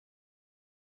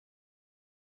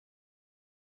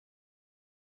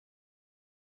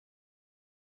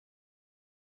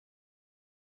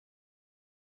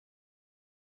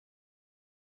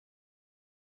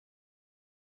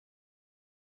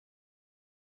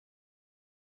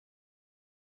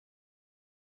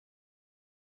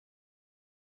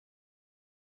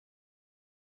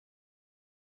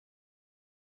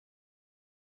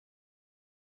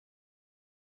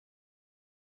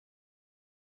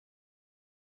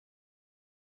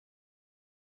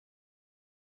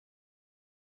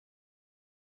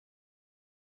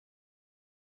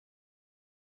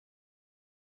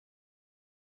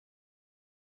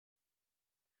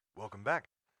Welcome back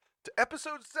to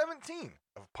episode 17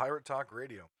 of Pirate Talk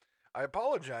Radio. I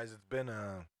apologize, it's been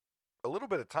a little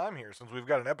bit of time here since we've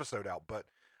got an episode out, but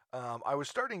I was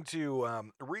starting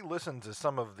to re-listen to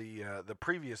some of the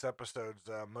previous episodes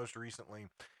most recently,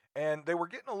 and they were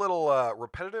getting a little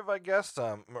repetitive, I guess,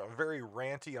 very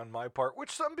ranty on my part,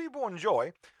 which some people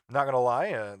enjoy. Not gonna lie,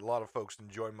 a lot of folks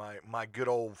enjoy my good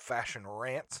old-fashioned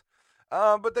rants,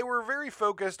 but they were very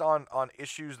focused on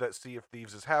issues that Sea of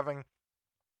Thieves is having.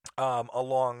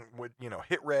 Along with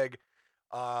hit reg,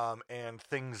 and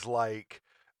things like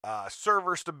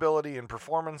server stability and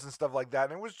performance and stuff like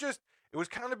that. And it was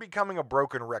kind of becoming a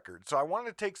broken record. So I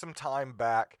wanted to take some time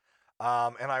back,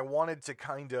 and I wanted to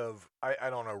kind of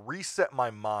I don't know, reset my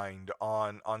mind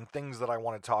on things that I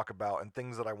want to talk about and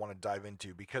things that I want to dive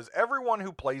into, because everyone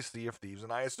who plays Sea of Thieves,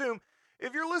 and I assume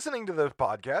if you're listening to this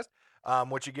podcast,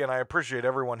 which again I appreciate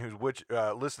everyone who's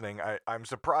listening. I'm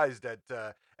surprised at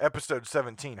episode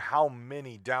 17 how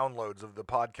many downloads of the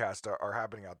podcast are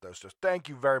happening out there. So thank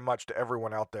you very much to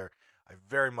everyone out there. I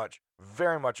very much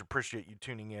appreciate you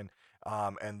tuning in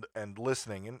and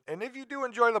listening. And if you do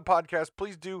enjoy the podcast,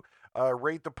 please do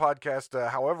rate the podcast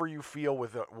however you feel,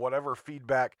 with whatever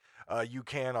feedback you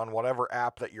can on whatever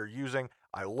app that you're using.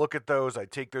 I look at those, I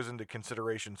take those into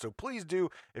consideration. So please do,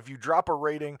 if you drop a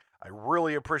rating, I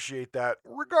really appreciate that,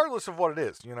 regardless of what it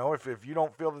is. If you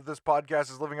don't feel that this podcast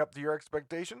is living up to your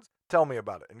expectations, tell me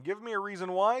about it and give me a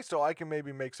reason why, so I can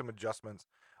maybe make some adjustments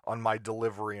on my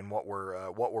delivery and what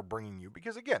we're bringing you.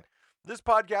 Because again, this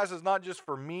podcast is not just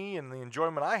for me and the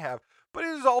enjoyment I have, but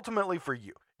it is ultimately for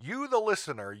you. You, the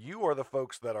listener, you are the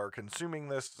folks that are consuming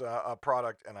this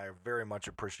product, and I very much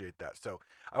appreciate that. So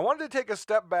I wanted to take a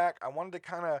step back. I wanted to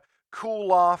kind of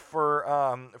cool off for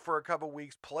a couple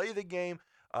weeks, play the game,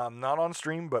 not on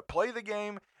stream, but play the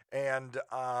game, and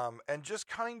just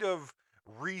kind of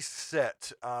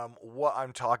reset what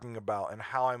I'm talking about and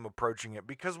how I'm approaching it,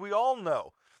 because we all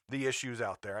know the issues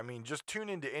out there. I mean, just tune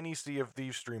into any Sea of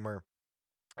Thieves streamer,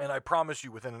 and I promise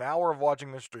you, within an hour of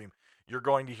watching this stream, you're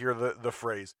going to hear the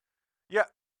phrase, "Yeah,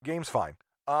 game's fine,"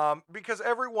 because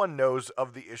everyone knows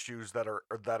of the issues that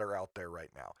are out there right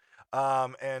now,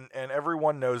 and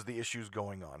everyone knows the issues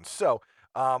going on. So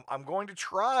I'm going to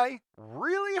try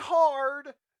really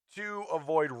hard to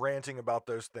avoid ranting about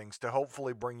those things, to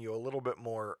hopefully bring you a little bit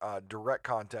more direct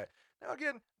content. Now,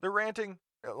 again, the ranting,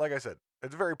 like I said,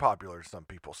 it's very popular to some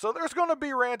people, so there's going to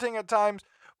be ranting at times.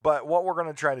 But what we're going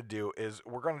to try to do is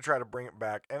we're going to try to bring it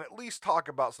back and at least talk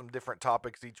about some different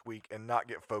topics each week, and not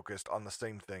get focused on the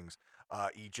same things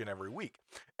each and every week.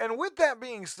 And with that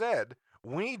being said,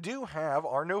 we do have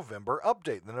our November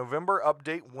update. The November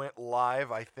update went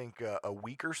live, I think, a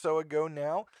week or so ago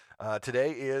now. Today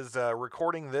is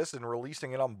recording this and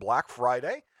releasing it on Black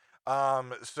Friday.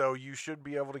 So you should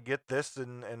be able to get this,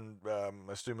 and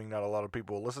assuming not a lot of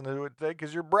people will listen to it today,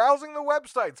 because you're browsing the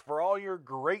websites for all your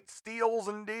great steals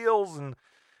and deals, and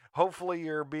hopefully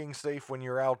you're being safe when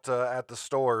you're out at the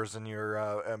stores, and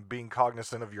you're being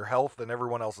cognizant of your health and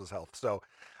everyone else's health. So,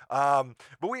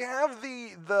 but we have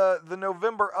the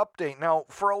November update. Now,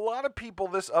 for a lot of people,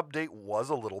 this update was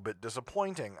a little bit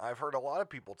disappointing. I've heard a lot of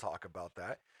people talk about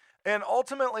that, and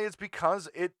ultimately it's because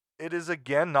it is,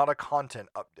 again, not a content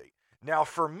update. Now,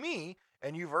 for me,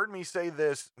 and you've heard me say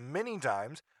this many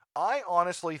times, I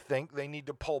honestly think they need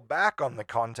to pull back on the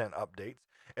content updates,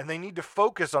 and they need to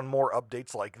focus on more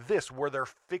updates like this, where they're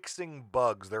fixing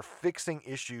bugs, they're fixing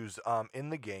issues in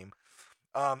the game.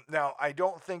 Now, I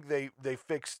don't think they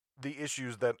fixed the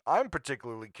issues that I'm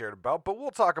particularly cared about, but we'll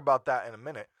talk about that in a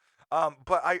minute.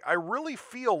 But I really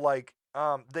feel like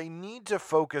they need to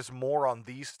focus more on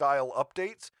these style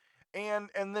updates, and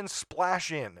then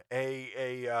splash in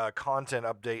a content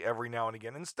update every now and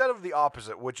again, instead of the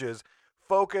opposite, which is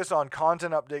focus on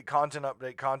content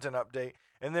update,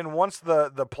 and then once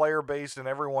the player base and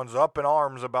everyone's up in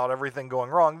arms about everything going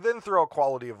wrong, then throw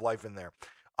quality of life in there.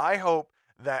 I hope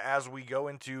that as we go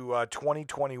into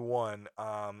 2021,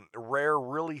 Rare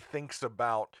really thinks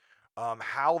about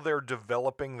how they're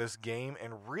developing this game,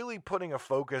 and really putting a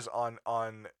focus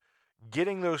on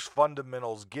getting those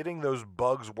fundamentals, getting those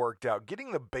bugs worked out,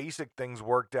 getting the basic things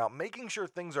worked out, making sure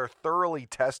things are thoroughly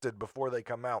tested before they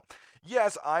come out.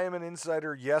 Yes, I am an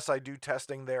insider. Yes, I do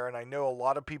testing there, and I know a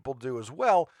lot of people do as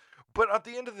well. But at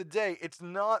the end of the day, it's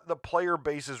not the player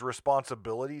base's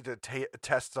responsibility to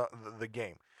test the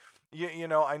game. You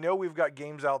know, I know we've got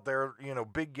games out there,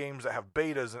 big games that have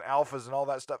betas and alphas and all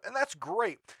that stuff, and that's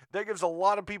great. That gives a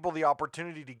lot of people the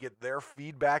opportunity to get their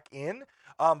feedback in.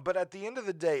 But at the end of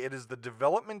the day, it is the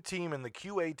development team and the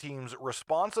QA team's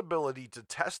responsibility to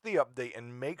test the update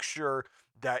and make sure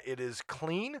that it is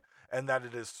clean and that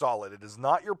it is solid. It is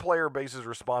not your player base's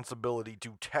responsibility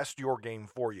to test your game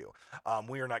for you.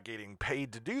 We are not getting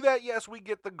paid to do that. Yes, we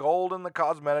get the gold and the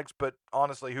cosmetics, but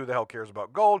honestly, who the hell cares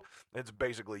about gold? It's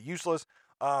basically useless.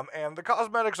 And the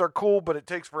cosmetics are cool, but it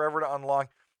takes forever to unlock.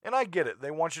 And I get it.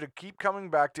 They want you to keep coming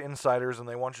back to Insiders, and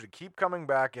they want you to keep coming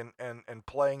back and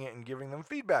playing it and giving them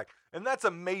feedback. And that's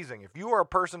amazing. If you are a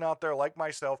person out there like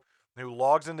myself who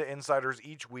logs into Insiders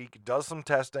each week, does some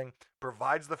testing,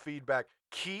 provides the feedback,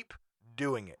 keep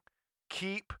doing it.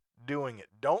 Keep doing it.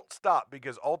 Don't stop,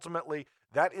 because ultimately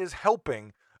that is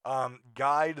helping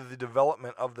guide the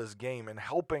development of this game and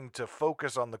helping to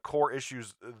focus on the core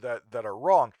issues that are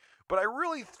wrong. But I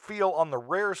really feel on the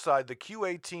Rare side, the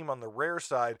QA team on the Rare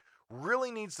side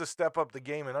really needs to step up the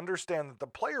game and understand that the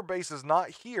player base is not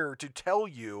here to tell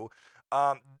you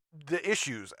the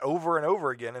issues over and over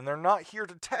again, and they're not here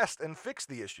to test and fix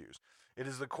the issues. It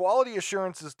is the quality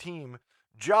assurances team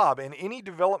job in any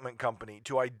development company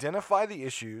to identify the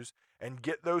issues and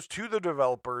get those to the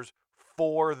developers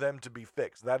for them to be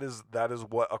fixed. That is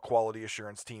what a quality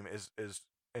assurance team is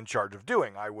in charge of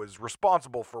doing. I was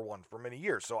responsible for one for many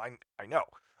years, so I know.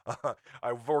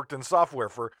 I've worked in software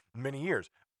for many years.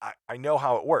 I know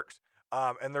how it works.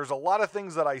 And there's a lot of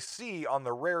things that I see on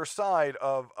the Rare side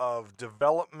of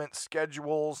development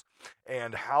schedules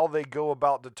and how they go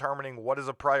about determining what is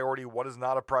a priority, what is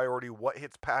not a priority, what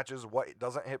hits patches, what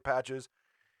doesn't hit patches.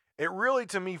 It really,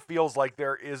 to me, feels like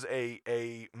there is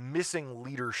a missing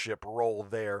leadership role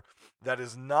there that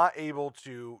is not able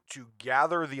to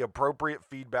gather the appropriate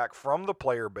feedback from the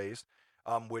player base,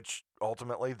 which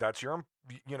ultimately that's your,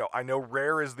 I know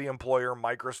Rare is the employer,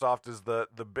 Microsoft is the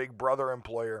big brother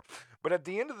employer, but at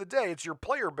the end of the day, it's your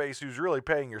player base who's really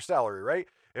paying your salary, right?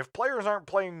 If players aren't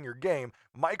playing your game,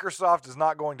 Microsoft is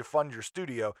not going to fund your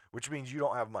studio, which means you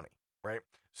don't have money, right?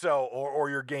 So, or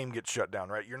your game gets shut down,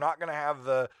 right? You're not going to have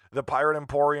the Pirate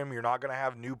Emporium. You're not going to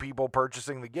have new people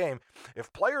purchasing the game.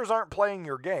 If players aren't playing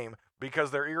your game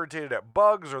because they're irritated at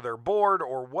bugs or they're bored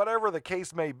or whatever the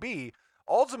case may be,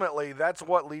 ultimately that's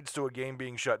what leads to a game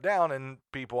being shut down and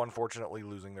people unfortunately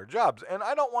losing their jobs. And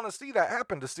I don't want to see that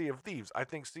happen to Sea of Thieves. I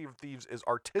think Sea of Thieves is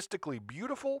artistically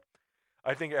beautiful.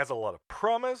 I think it has a lot of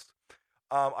promise.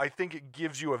 I think it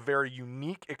gives you a very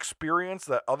unique experience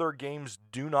that other games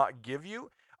do not give you.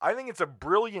 I think it's a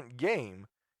brilliant game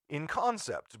in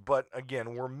concept, but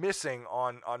again, we're missing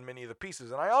on many of the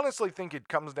pieces. And I honestly think it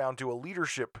comes down to a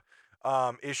leadership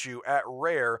issue at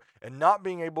Rare and not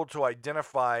being able to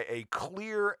identify a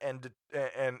clear and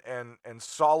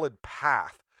solid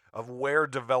path of where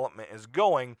development is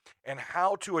going and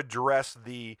how to address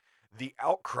the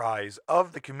outcries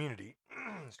of the community.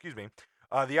 Excuse me.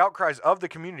 The outcries of the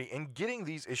community and getting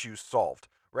these issues solved,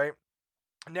 right?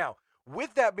 Now,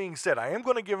 with that being said, I am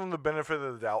going to give them the benefit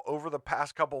of the doubt. Over the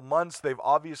past couple months, they've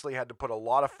obviously had to put a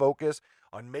lot of focus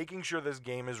on making sure this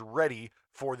game is ready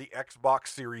for the Xbox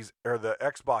Series, or the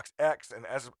Xbox X and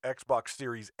Xbox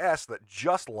Series S that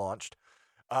just launched.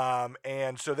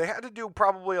 And so they had to do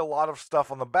probably a lot of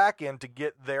stuff on the back end to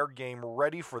get their game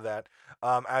ready for that.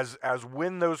 As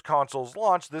when those consoles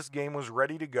launched, this game was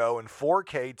ready to go in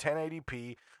 4K,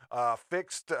 1080p,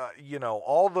 fixed,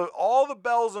 all the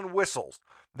bells and whistles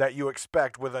that you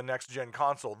expect with a next gen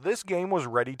console. This game was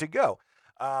ready to go.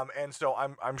 And so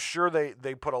I'm sure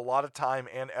they put a lot of time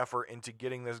and effort into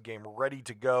getting this game ready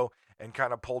to go and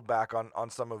kind of pulled back on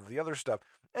some of the other stuff.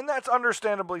 And that's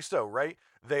understandably so, right?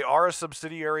 They are a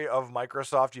subsidiary of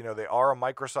Microsoft. They are a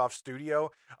Microsoft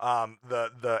studio.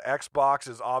 The Xbox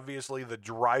is obviously the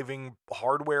driving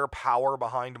hardware power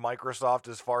behind Microsoft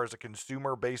as far as a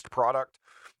consumer-based product.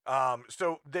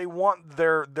 So they want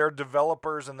their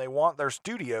developers and they want their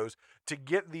studios to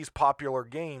get these popular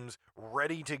games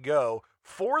ready to go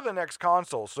for the next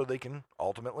console so they can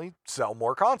ultimately sell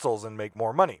more consoles and make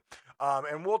more money.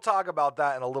 And we'll talk about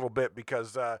that in a little bit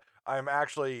because I'm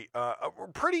actually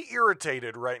pretty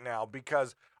irritated right now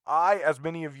because I, as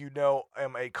many of you know,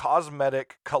 am a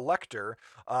cosmetic collector,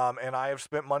 and I have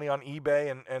spent money on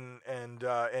eBay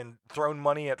and thrown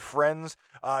money at friends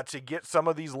to get some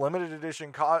of these limited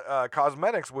edition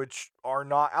cosmetics, which are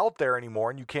not out there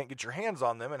anymore, and you can't get your hands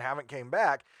on them and haven't came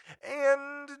back.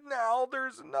 And now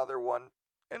there's another one,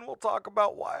 and we'll talk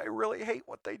about why I really hate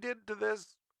what they did to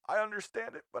this. I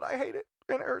understand it, but I hate it,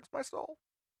 and it hurts my soul.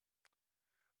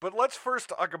 But let's first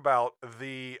talk about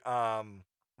the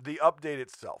update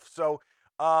itself. So,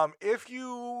 if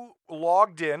you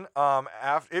logged in,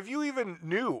 if you even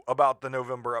knew about the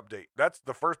November update, that's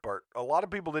the first part. A lot of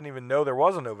people didn't even know there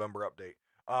was a November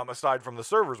update, aside from the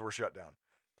servers were shut down.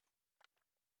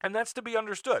 And that's to be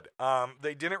understood.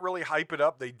 They didn't really hype it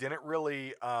up. They didn't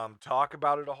really talk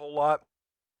about it a whole lot.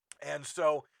 And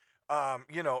so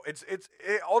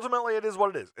ultimately it is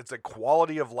what it is. It's a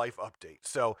quality of life update.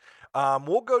 So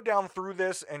we'll go down through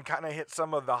this and kind of hit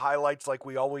some of the highlights like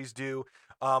we always do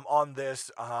on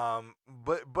this.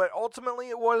 But ultimately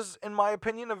it was, in my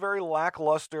opinion, a very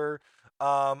lackluster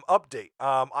update.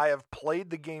 I have played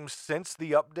the game since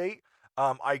the update.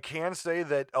 I can say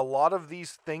that a lot of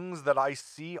these things that I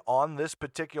see on this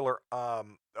particular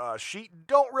sheet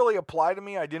don't really apply to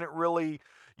me. I didn't really,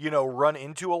 run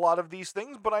into a lot of these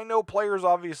things, but I know players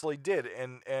obviously did,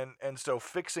 and so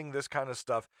fixing this kind of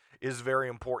stuff is very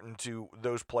important to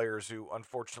those players who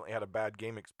unfortunately had a bad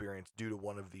game experience due to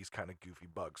one of these kind of goofy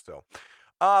bugs. So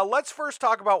let's first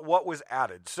talk about what was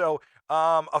added. So,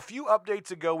 a few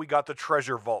updates ago, we got the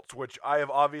treasure vaults, which I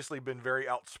have obviously been very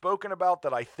outspoken about,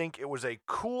 that I think it was a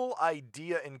cool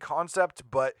idea in concept,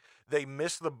 but they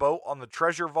missed the boat on the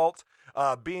treasure vaults,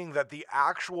 being that the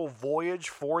actual voyage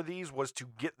for these was to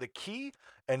get the key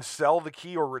and sell the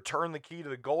key or return the key to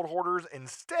the gold hoarders.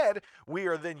 Instead, we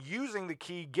are then using the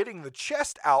key, getting the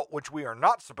chest out, which we are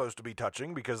not supposed to be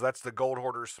touching because that's the gold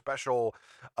hoarder's special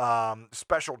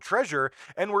treasure,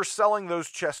 and we're selling those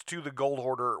chests to the gold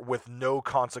hoarder with no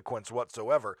consequence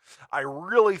whatsoever. I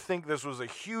really think this was a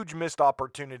huge missed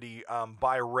opportunity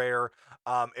by Rare.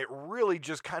 It really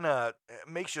just kind of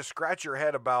makes you scratch your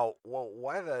head about, well,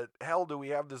 why the hell do we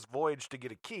have this voyage to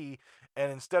get a key? And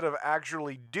instead of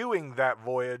actually doing that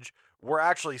voyage, we're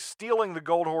actually stealing the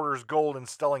gold hoarder's gold and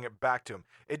selling it back to him.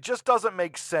 It just doesn't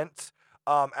make sense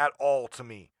at all to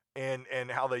me.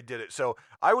 And how they did it. So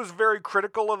I was very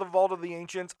critical of the Vault of the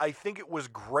Ancients. I think it was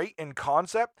great in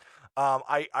concept.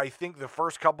 I think the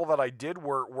first couple that I did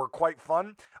were quite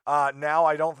fun. Now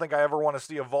I don't think I ever want to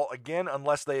see a vault again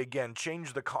unless they again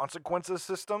change the consequences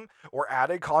system or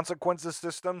add a consequences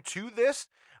system to this.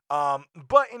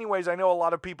 But anyways, I know a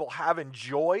lot of people have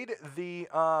enjoyed the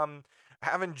Vault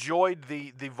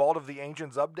of the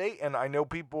Ancients update, and I know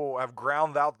people have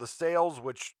ground out the sales,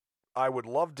 which I would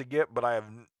love to get, but I have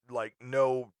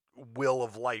no will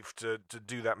of life to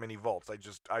do that many vaults.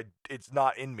 It's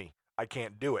not in me. I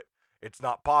can't do it. It's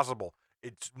not possible.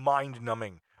 It's mind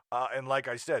numbing. And like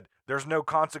I said, there's no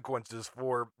consequences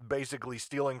for basically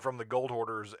stealing from the gold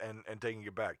hoarders and taking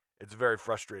it back. It's very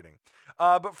frustrating.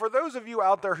 But for those of you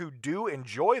out there who do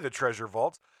enjoy the treasure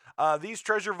vaults, these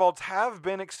treasure vaults have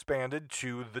been expanded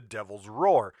to the Devil's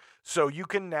Roar. So you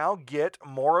can now get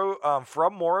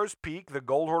from Morrow's Peak, the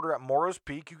gold hoarder at Morrow's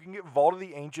Peak. You can get Vault of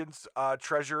the Ancients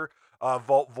treasure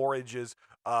vault voyages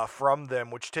from them,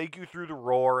 which take you through the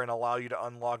Roar and allow you to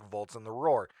unlock vaults in the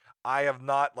Roar. I have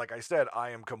not, like I said,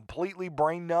 I am completely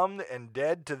brain numbed and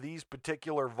dead to these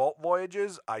particular vault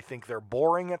voyages. I think they're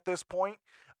boring at this point.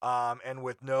 And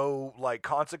with no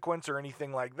consequence or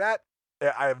anything like that,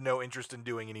 I have no interest in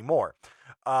doing anymore.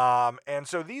 And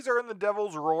so these are in the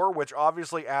Devil's Roar, which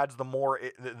obviously adds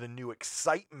the new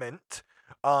excitement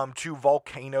to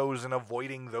volcanoes and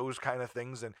avoiding those kind of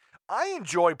things. And I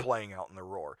enjoy playing out in the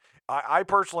Roar. I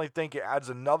personally think it adds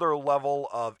another level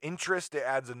of interest. It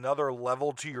adds another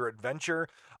level to your adventure.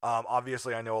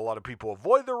 Obviously, I know a lot of people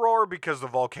avoid the Roar because the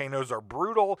volcanoes are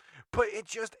brutal, but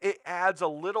it adds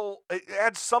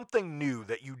something new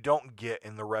that you don't get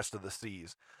in the rest of the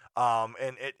seas.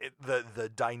 And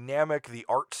the dynamic, the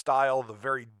art style, the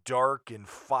very dark and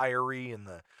fiery and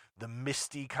the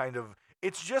misty kind of,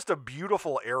 it's just a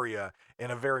beautiful area in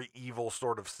a very evil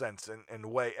sort of sense and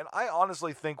way. And I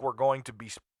honestly think we're going to be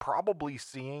probably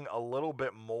seeing a little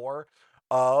bit more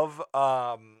of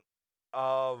the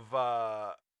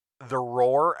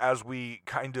Roar as we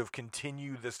kind of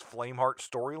continue this Flameheart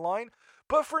storyline.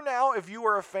 But for now, if you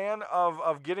are a fan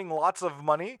of getting lots of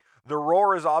money, the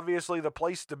Roar is obviously the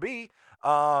place to be.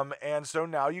 And so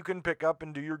now you can pick up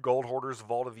and do your Gold Hoarders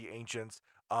Vault of the Ancients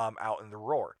out in the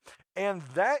Roar. And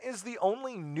that is the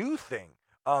only new thing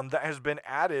that has been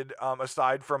added,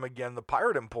 aside from, again, the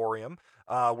Pirate Emporium,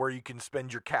 where you can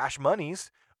spend your cash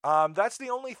monies. That's the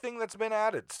only thing that's been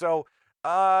added. So,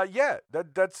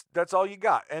 that's all you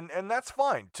got. And that's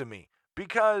fine to me.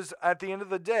 Because at the end of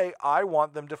the day, I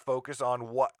want them to focus on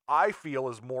what I feel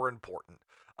is more important.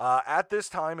 At this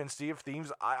time in Sea of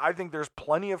Thieves, I think there's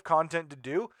plenty of content to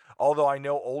do, although I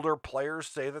know older players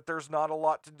say that there's not a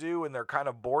lot to do and they're kind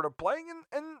of bored of playing,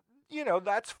 and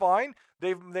that's fine.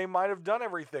 They might have done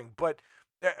everything, but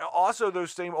also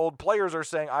those same old players are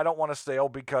saying, I don't want to sail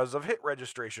because of hit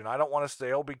registration. I don't want to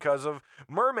sail because of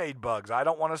mermaid bugs. I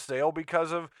don't want to sail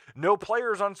because of no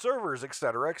players on servers,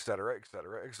 etc., etc.,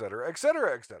 etc., etc.,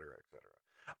 etc., etc., etc.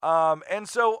 And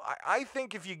so I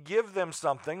think if you give them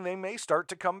something, they may start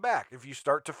to come back. If you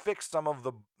start to fix some of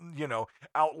the,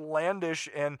 outlandish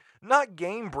and not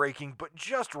game breaking, but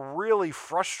just really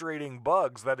frustrating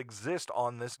bugs that exist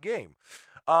on this game.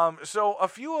 So a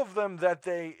few of them that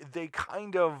they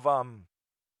kind of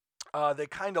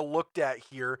looked at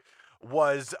here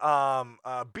was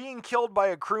being killed by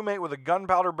a crewmate with a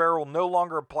gunpowder barrel will no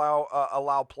longer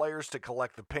allow players to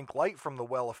collect the pink light from the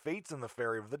Well of Fates and the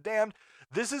Ferry of the Damned.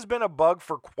 This has been a bug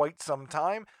for quite some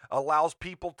time. Allows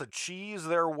people to cheese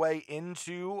their way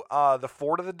into the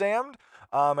Fort of the Damned,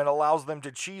 and allows them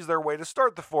to cheese their way to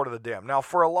start the Fort of the Damned. Now,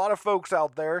 for a lot of folks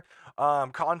out there,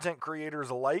 content creators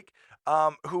alike,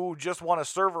 who just want to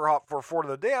server hop for Fort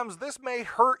of the Damned, this may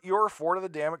hurt your Fort of the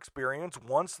Damned experience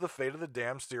once the Fate of the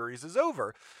Damned series is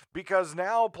over, because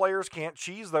now players can't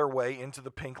cheese their way into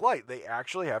the pink light. They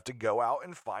actually have to go out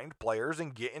and find players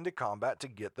and get into combat to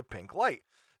get the pink light.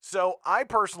 So I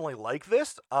personally like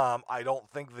this. I don't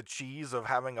think the cheese of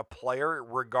having a player,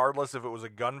 regardless if it was a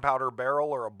gunpowder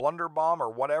barrel or a blunder bomb or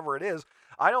whatever it is,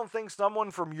 I don't think someone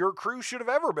from your crew should have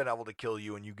ever been able to kill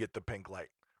you and you get the pink light,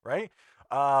 right?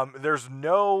 There's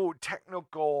no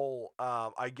technical,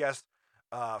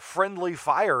 friendly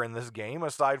fire in this game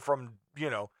aside from,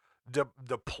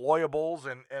 deployables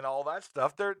and all that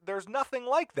stuff. There's nothing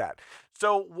like that.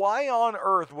 So why on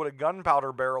earth would a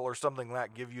gunpowder barrel or something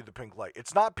like that give you the pink light?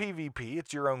 It's not PvP,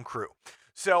 it's your own crew.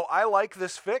 So I like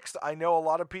this fix. I know a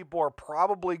lot of people are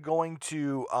probably going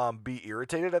to be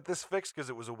irritated at this fix because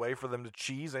it was a way for them to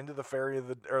cheese into the Ferry of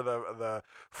the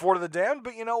Fort of the Damned.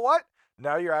 But you know what?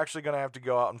 Now you're actually going to have to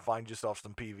go out and find yourself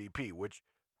some PvP, which,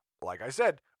 like I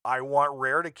said, I want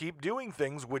Rare to keep doing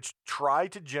things which try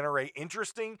to generate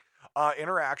interesting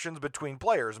interactions between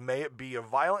players. May it be a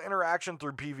violent interaction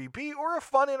through PvP or a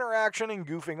fun interaction and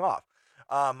goofing off.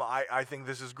 I think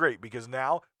this is great because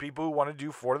now people who want to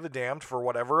do Fort of the Damned for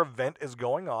whatever event is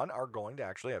going on are going to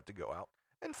actually have to go out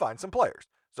and find some players.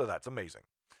 So that's amazing.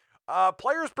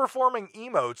 Players performing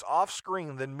emotes off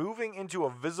screen, then moving into a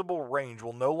visible range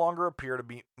will no longer appear to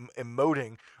be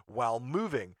emoting while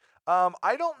moving.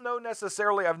 I don't know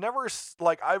necessarily. I've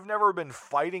never been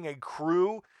fighting a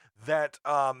crew that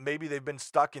maybe they've been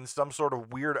stuck in some sort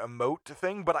of weird emote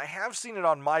thing, but I have seen it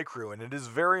on my crew, and it is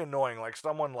very annoying. Like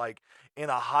someone like in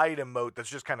a hide emote that's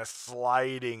just kind of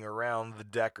sliding around the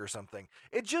deck or something.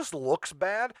 It just looks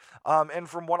bad. And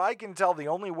from what I can tell, the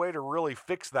only way to really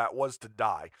fix that was to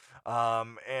die.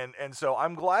 And so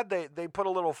I'm glad they put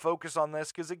a little focus on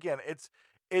this because again, it's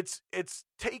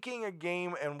taking a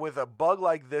game and with a bug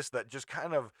like this that just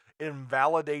kind of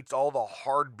invalidates all the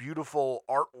hard, beautiful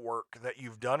artwork that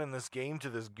you've done in this game to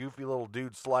this goofy little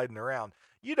dude sliding around.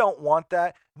 You don't want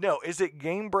that. No, is it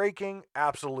game breaking?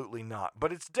 Absolutely not.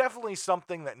 But it's definitely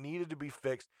something that needed to be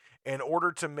fixed in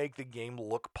order to make the game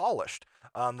look polished.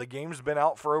 The game's been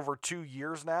out for over 2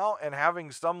 years now, and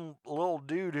having some little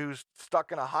dude who's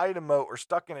stuck in a hide emote or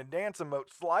stuck in a dance emote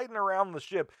sliding around the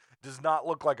ship does not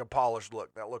look like a polished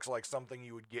look. That looks like something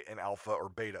you would get in alpha or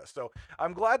beta. So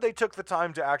I'm glad they took the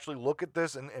time to actually look at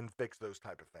this and fix those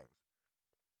type of things.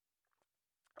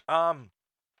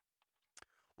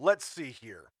 Let's see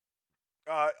here.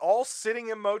 All sitting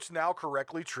emotes now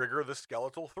correctly trigger the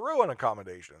skeletal throw-in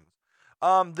accommodations.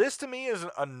 This to me is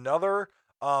another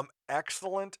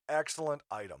excellent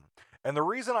item. And the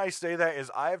reason I say that is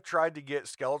I've tried to get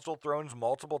skeletal thrones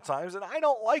multiple times, and I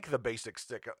don't like the basic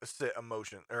sit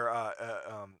emotion or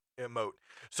emote.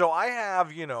 So I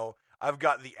have, I've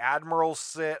got the Admiral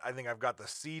sit. I think I've got the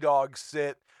Sea Dog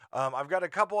sit. I've got a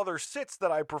couple other sits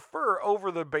that I prefer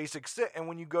over the basic sit. And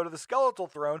when you go to the skeletal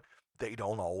throne, they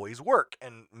don't always work,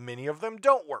 and many of them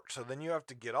don't work. So then you have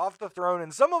to get off the throne,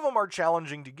 and some of them are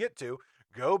challenging to get to.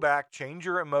 Go back, change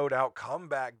your emote out, come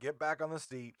back, get back on the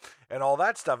seat, and all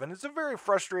that stuff. And it's a very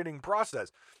frustrating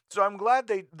process. So I'm glad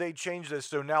they changed this.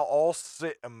 So now all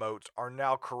sit emotes are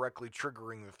now correctly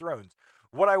triggering the thrones.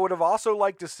 What I would have also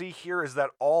liked to see here is that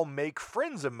all make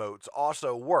friends emotes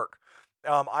also work.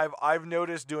 I've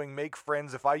noticed doing make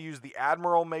friends, if I use the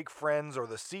Admiral make friends or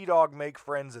the Sea Dog make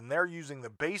friends and they're using the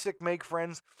basic make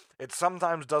friends, it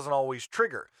sometimes doesn't always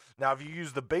trigger. Now, if you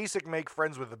use the basic make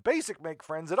friends with the basic make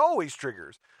friends, it always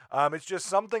triggers. It's just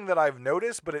something that I've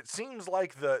noticed, but it seems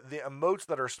like the emotes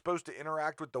that are supposed to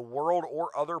interact with the world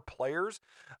or other players,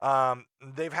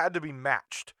 they've had to be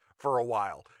matched for a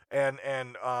while. And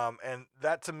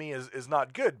that to me is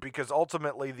not good, because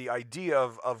ultimately the idea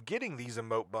of getting these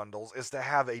emote bundles is to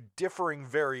have a differing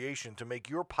variation to make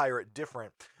your pirate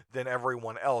different than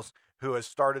everyone else who has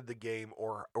started the game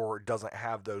or doesn't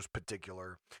have those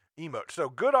particular emotes. So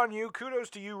good on you. Kudos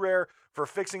to you, Rare, for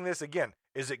fixing this. Again,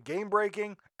 is it game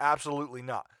breaking? Absolutely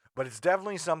not. but it's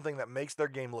definitely something that makes their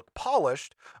game look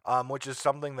polished, which is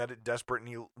something that it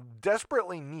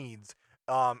desperately needs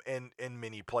in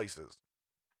many places.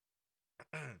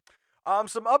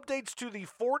 Some updates to the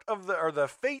the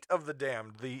Fate of the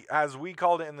Damned, the as we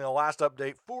called it in the last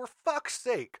update. For fuck's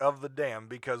sake, of the Damned,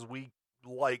 because we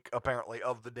like apparently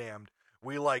of the Damned.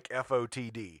 We like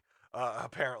FOTD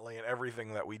apparently in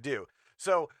everything that we do.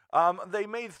 So they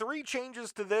made 3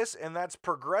 changes to this, and that's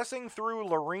progressing through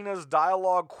Larena's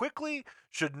dialogue quickly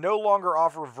should no longer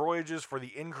offer voyages for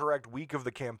the incorrect week of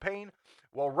the campaign.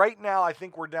 Well, right now, I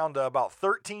think we're down to about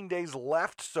 13 days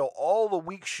left, so all the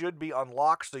weeks should be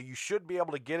unlocked, so you should be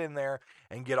able to get in there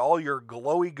and get all your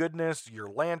glowy goodness, your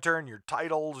lantern, your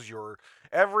titles, your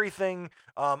everything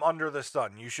under the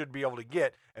sun. You should be able to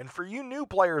get. And for you new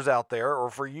players out there, or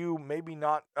for you maybe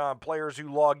not players who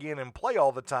log in and play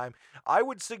all the time, I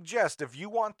would suggest if you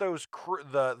want those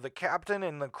the captain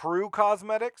and the crew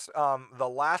cosmetics, the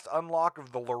last unlock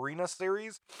of the Lorena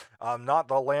series, not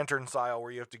the lantern style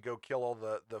where you have to go kill all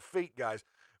the fate guys,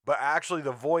 but actually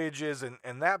the voyages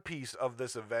and that piece of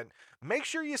this event, make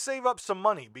sure you save up some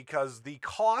money, because the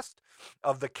cost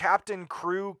of the captain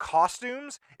crew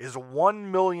costumes is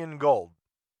 1 million gold.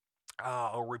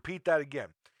 I'll repeat that again.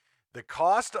 The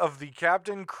cost of the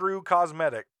captain crew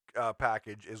cosmetic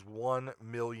package is 1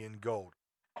 million gold.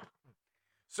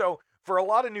 So for a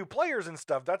lot of new players and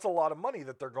stuff, that's a lot of money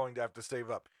that they're going to have to save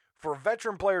up. For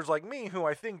veteran players like me, who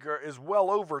I think is well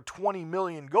over 20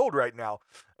 million gold right now,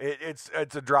 it's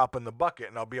a drop in the bucket,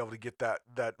 and I'll be able to get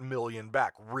that million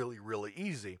back really, really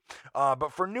easy.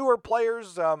 But for newer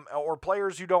players or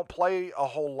players who don't play a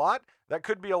whole lot, that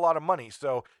could be a lot of money.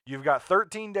 So you've got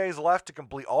 13 days left to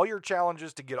complete all your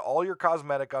challenges, to get all your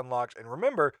cosmetic unlocks. And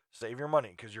remember, save your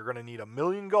money, because you're going to need 1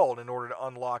 million gold in order to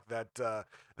unlock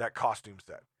that costume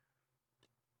set.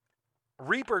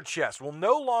 Reaper chests will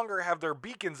no longer have their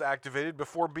beacons activated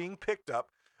before being picked up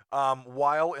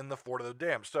while in the Fort of the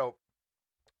Damned. So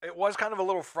it was kind of a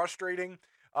little frustrating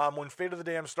when Fate of the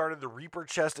Damned started. The Reaper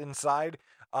chest inside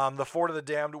the Fort of the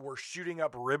Damned were shooting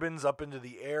up ribbons up into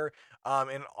the air,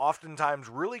 and oftentimes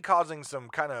really causing some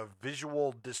kind of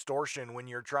visual distortion when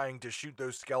you're trying to shoot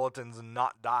those skeletons and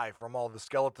not die from all the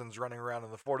skeletons running around in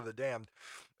the Fort of the Damned.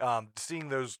 Seeing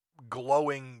those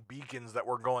glowing beacons that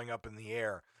were going up in the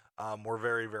air were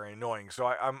very, very annoying. So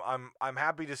I'm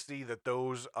happy to see that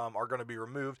those are going to be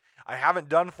removed. I haven't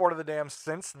done Fort of the Damned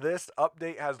since this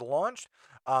update has launched,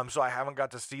 so I haven't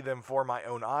got to see them for my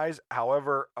own eyes.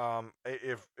 However,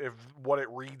 if what it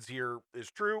reads here is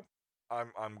true,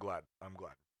 I'm glad.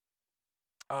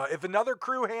 If another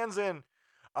crew hands in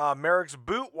Merrick's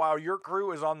boot while your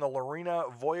crew is on the Lorena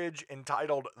voyage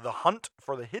entitled "The Hunt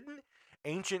for the Hidden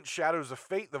Ancient Shadows of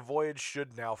Fate," the voyage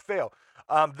should now fail.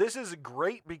 This is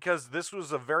great, because this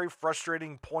was a very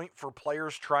frustrating point for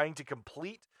players trying to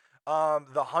complete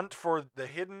the hunt for the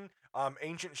hidden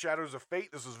Ancient Shadows of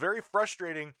Fate. This was very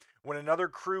frustrating when another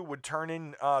crew would turn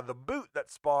in the boot that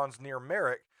spawns near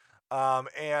Merrick,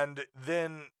 and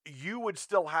then you would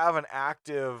still have an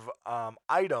active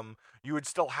item. You would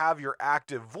still have your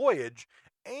active voyage,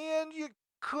 and you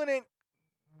couldn't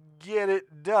get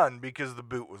it done because the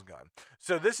boot was gone.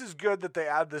 So this is good that they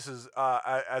add this as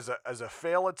a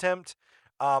fail attempt.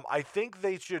 I think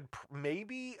they should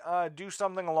maybe do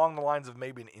something along the lines of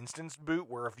maybe an instance boot,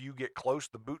 where if you get close,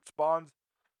 the boot spawns.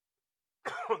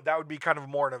 That would be kind of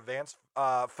more an advanced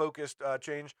focused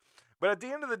change. But at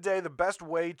the end of the day, the best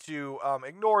way to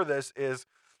ignore this is,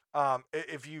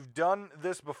 if you've done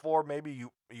this before, maybe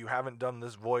you haven't done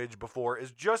this voyage before,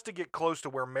 is just to get close to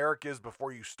where Merrick is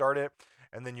before you start it,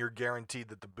 and then you're guaranteed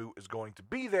that the boot is going to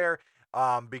be there,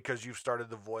 because you've started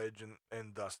the voyage,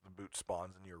 and thus the boot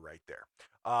spawns and you're right there.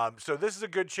 So this is a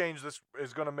good change. This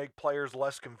is going to make players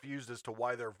less confused as to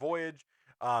why their voyage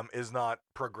is not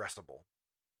progressible.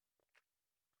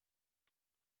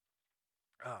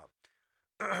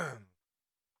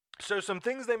 So some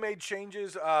things they made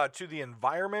changes to the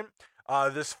environment.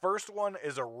 This first one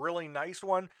is a really nice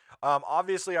one.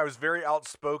 Obviously, I was very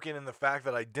outspoken in the fact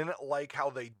that I didn't like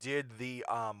how they did the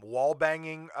wall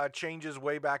banging changes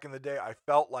way back in the day. I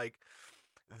felt like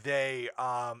they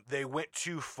went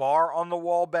too far on the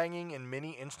wall banging in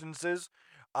many instances.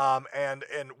 And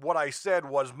what I said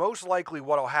was, most likely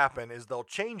what'll happen is they'll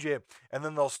change it, and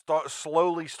then they'll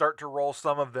slowly start to roll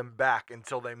some of them back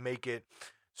until they make it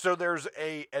so there's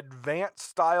a advanced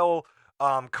style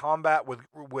combat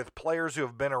with players who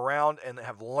have been around and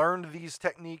have learned these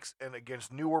techniques, and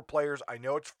against newer players. I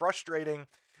know it's frustrating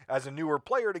as a newer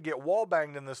player to get wall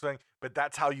banged in this thing, but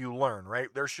that's how you learn, right?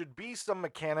 There should be some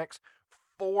mechanics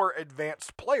for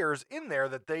advanced players in there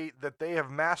that they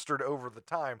have mastered over the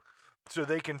time. so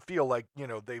they can feel like,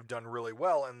 they've done really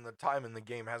well and the time in the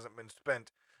game hasn't been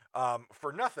spent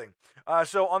for nothing.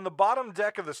 So on the bottom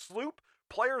deck of the sloop,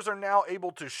 players are now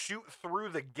able to shoot through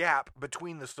the gap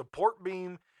between the support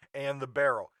beam and the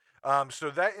barrel. So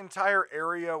that entire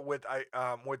area with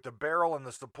the barrel and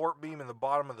the support beam in the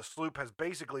bottom of the sloop has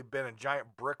basically been a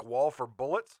giant brick wall for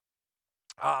bullets.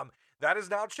 That has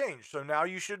now changed. So now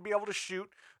you should be able to shoot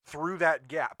through that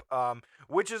gap,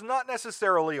 which is not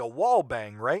necessarily a wall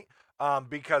bang, right?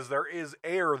 Because there is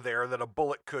air there that a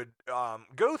bullet could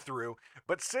go through.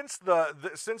 But since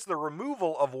the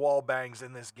removal of wall bangs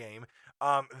in this game,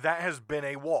 that has been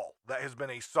a wall. That has been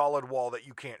a solid wall that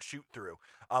you can't shoot through,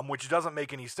 which doesn't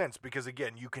make any sense because,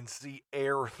 again, you can see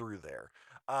air through there.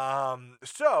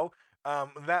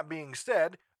 That being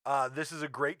said, this is a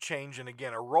great change, and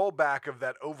again, a rollback of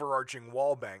that overarching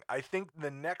wall bang. I think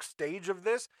the next stage of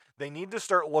this, they need to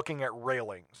start looking at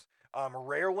railings.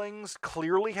 Railings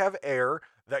clearly have air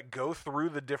that go through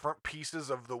the different pieces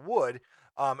of the wood,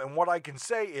 and what I can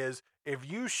say is, if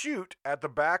you shoot at the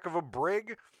back of a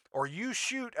brig, or you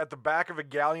shoot at the back of a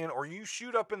galleon, or you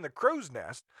shoot up in the crow's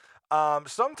nest,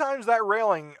 sometimes that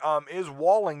railing is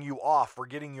walling you off for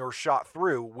getting your shot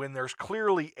through when there's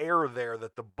clearly air there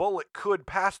that the bullet could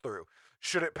pass through.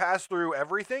 Should it pass through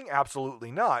everything?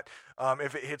 Absolutely not.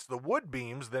 If it hits the wood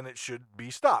beams, then it should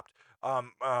be stopped.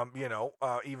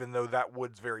 Even though that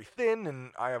wood's very thin,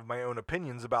 and I have my own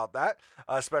opinions about that,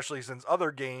 especially since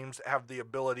other games have the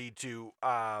ability to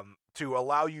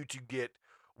allow you to get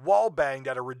wall banged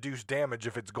at a reduced damage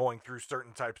if it's going through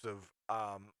certain types of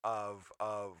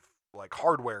like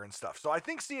hardware and stuff. So I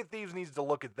think Sea of Thieves needs to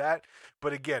look at that,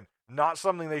 but again, not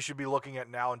something they should be looking at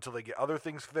now until they get other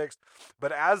things fixed.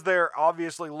 But as they're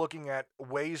obviously looking at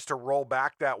ways to roll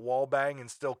back that wall bang and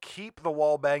still keep the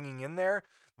wall banging in there,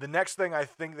 the next thing I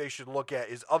think they should look at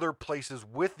is other places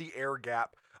with the air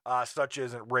gap, such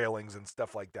as railings and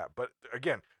stuff like that. But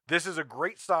again, this is a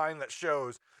great sign that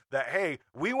shows that, hey,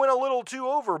 we went a little too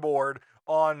overboard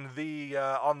on the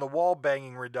wall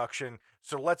banging reduction,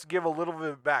 so let's give a little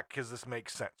bit back because this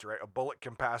makes sense, right? A bullet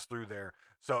can pass through there,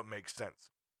 so it makes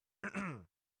sense.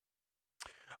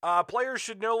 Players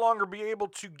should no longer be able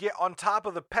to get on top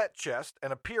of the pet chest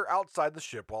and appear outside the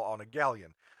ship while on a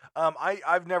galleon.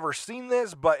 I've never seen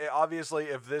this, but obviously,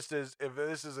 if this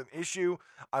is an issue,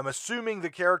 I'm assuming the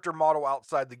character model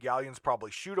outside the galleon is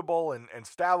probably shootable and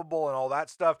stabbable and all that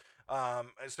stuff.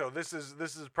 So this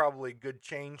is probably a good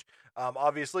change.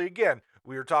 Obviously, again,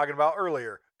 we were talking about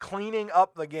earlier, cleaning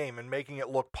up the game and making it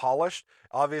look polished.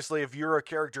 Obviously, if you're a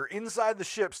character inside the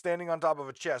ship standing on top of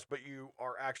a chest, but you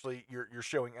are actually you're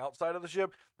showing outside of the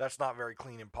ship, that's not very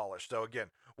clean and polished. So again,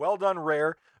 well done,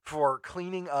 Rare, for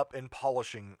cleaning up and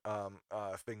polishing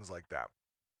things like that.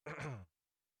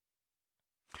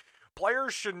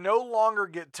 Players should no longer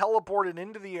get teleported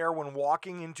into the air when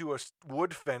walking into a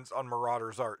wood fence on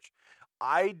Marauder's Arch.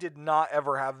 I did not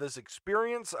ever have this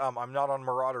experience. I'm not on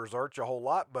Marauder's Arch a whole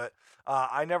lot, but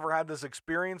I never had this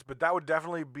experience. But that would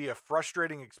definitely be a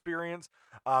frustrating experience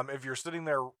if you're sitting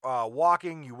there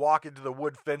walking, you walk into the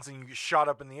wood fence and you get shot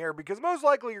up in the air, because most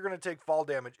likely you're going to take fall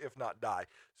damage, if not die.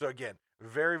 So again,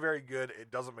 very, very good. It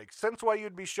doesn't make sense why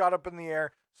you'd be shot up in the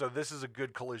air, so this is a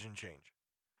good collision change.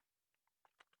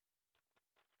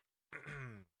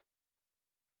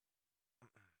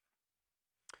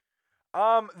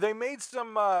 They made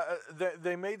some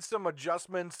they made some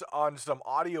adjustments on some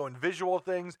audio and visual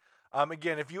things.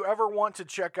 Again, if you ever want to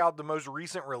check out the most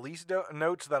recent release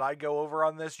notes that I go over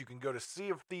on this, you can go to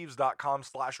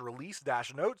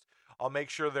seaofthieves.com/release-notes. I'll make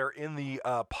sure they're in the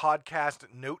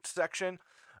podcast notes section,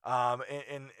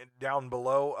 and down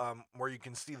below where you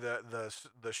can see the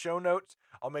show notes.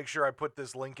 I'll make sure I put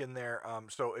this link in there.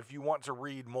 So if you want to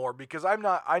read more, because I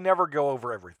never go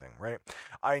over everything, right?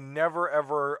 I never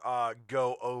ever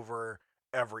go over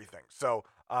everything. So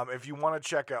if you want to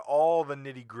check out all the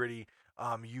nitty gritty,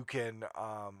 you can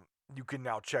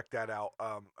now check that out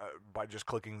by just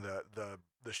clicking the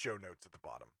show notes at the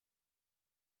bottom.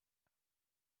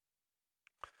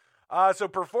 So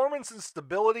performance and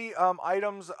stability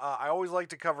items, I always like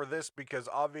to cover this because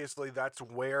obviously that's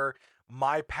where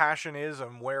my passion is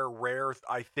and where Rare,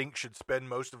 I think, should spend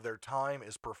most of their time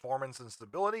is performance and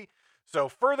stability. So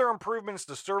further improvements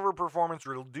to server performance,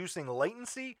 reducing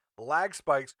latency, lag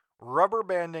spikes, rubber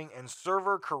banding, and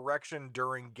server correction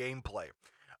during gameplay.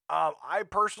 I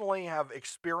personally have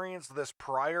experienced this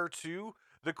prior to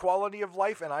the quality of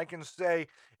life, and I can say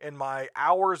in my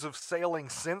hours of sailing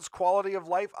since quality of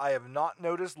life, I have not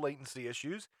noticed latency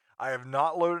issues, I have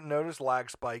not noticed lag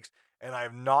spikes, and I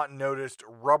have not noticed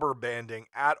rubber banding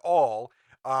at all.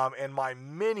 and my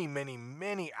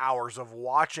many hours of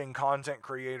watching content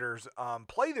creators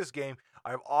play this game,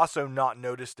 I've also not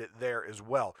noticed it there as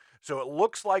well. So it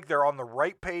looks like they're on the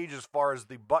right page as far as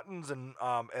the buttons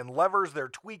and levers they're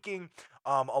tweaking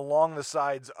along the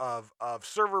sides of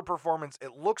server performance.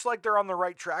 It looks like they're on the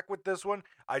right track with this one.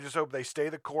 I just hope they stay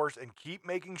the course and keep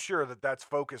making sure that that's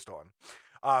focused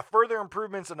on. Further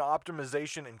improvements in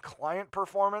optimization and client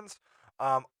performance.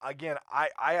 Again,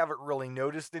 I haven't really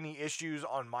noticed any issues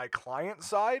on my client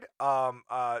side,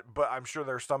 but I'm sure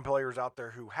there's some players out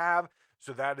there who have,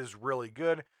 so that is really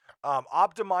good.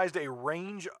 Optimized a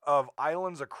range of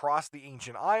islands across the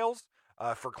Ancient Isles.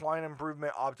 For client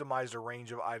improvement, optimized a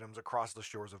range of items across the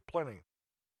Shores of Plenty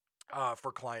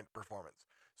for client performance.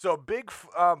 So big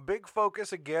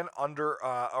focus again under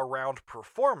around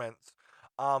performance.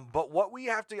 But what we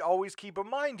have to always keep in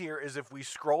mind here is if we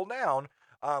scroll down,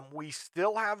 we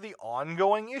still have the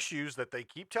ongoing issues that they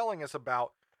keep telling us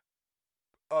about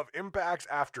of impacts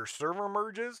after server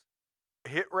merges,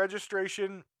 hit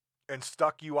registration, and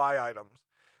stuck UI items.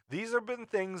 These have been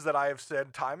things that I have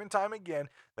said time and time again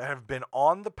that have been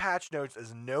on the patch notes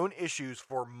as known issues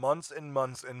for months and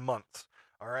months and months.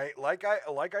 All right, like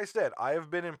I said, I have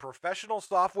been in professional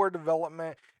software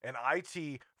development and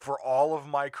IT for all of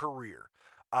my career.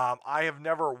 I have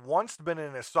never once been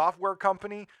in a software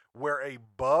company where a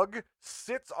bug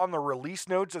sits on the release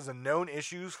notes as a known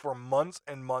issue for months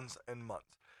and months and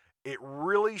months. It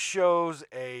really shows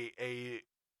a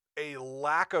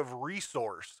lack of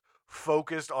resource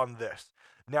focused on this.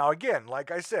 Now, again,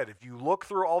 like I said, if you look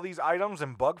through all these items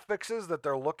and bug fixes that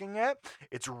they're looking at,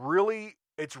 it's really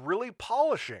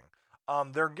polishing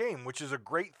their game, which is a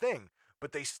great thing.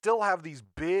 But they still have these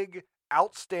big,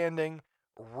 outstanding,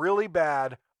 really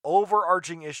bad,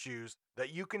 overarching issues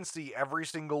that you can see every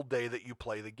single day that you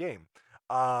play the game.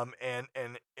 And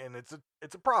it's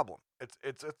a problem.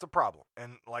 It's a problem.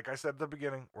 And like I said at the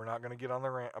beginning, we're not going to get on the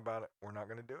rant about it. We're not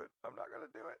going to do it. I'm not going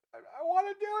to do it. I want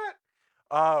to do it.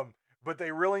 But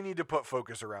they really need to put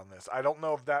focus around this. I don't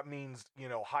know if that means,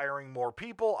 hiring more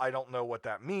people. I don't know what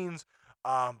that means.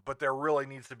 But there really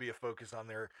needs to be a focus on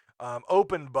their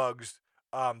open bugs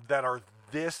that are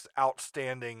this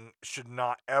outstanding should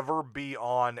not ever be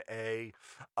on a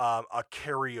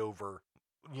carryover,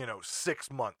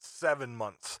 6 months, 7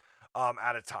 months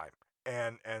at a time,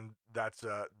 and that's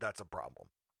a problem.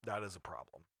 That is a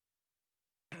problem.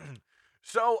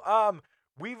 So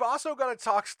we've also got to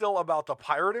talk still about the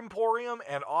Pirate Emporium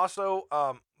and also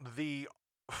the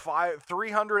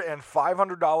 $300 and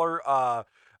 $500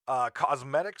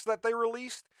 cosmetics that they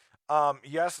released.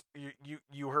 Yes,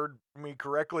 you heard me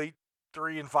correctly.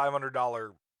 $300 and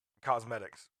 $500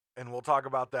 cosmetics, and we'll talk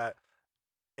about that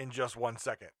in just 1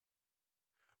 second.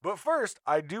 But first,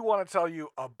 I do want to tell you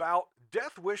about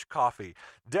Death Wish Coffee.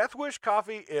 Death Wish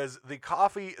Coffee is the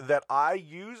coffee that I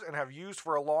use and have used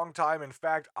for a long time. In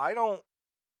fact, I don't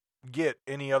get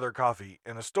any other coffee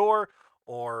in a store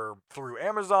or through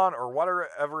Amazon or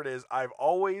whatever it is. I've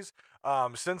always,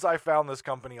 since I found this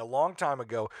company a long time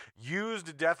ago,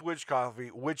 used Death Wish Coffee,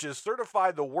 which is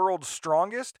certified the world's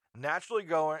strongest naturally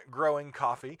growing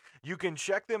coffee. You can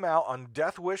check them out on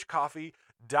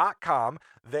deathwishcoffee.com.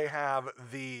 They have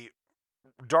the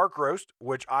dark roast,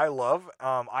 which I love.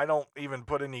 I don't even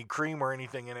put any cream or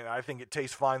anything in it. I think it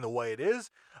tastes fine the way it is.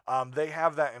 They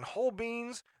have that in whole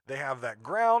beans. They have that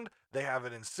ground. They have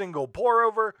it in single pour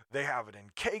over. They have it in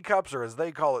K-cups, or as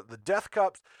they call it, the death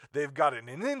cups. They've got it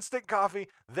in instant coffee.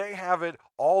 They have it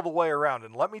all the way around.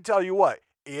 And let me tell you what,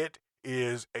 it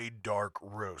is a dark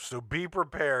roast. So be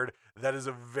prepared. That is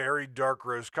a very dark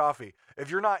roast coffee. If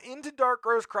you're not into dark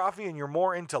roast coffee and you're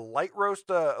more into light roast,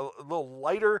 a little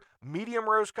lighter, medium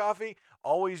roast coffee,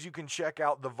 always you can check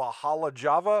out the Valhalla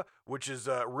Java, which is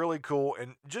really cool.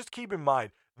 And just keep in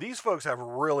mind, these folks have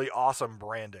really awesome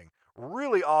branding.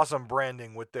 Really awesome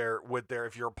branding with their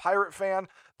if you're a pirate fan,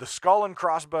 the Skull and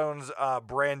Crossbones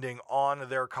branding on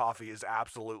their coffee is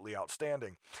absolutely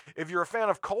outstanding. If you're a fan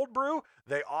of cold brew,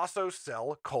 they also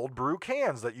sell cold brew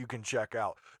cans that you can check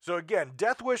out. So again,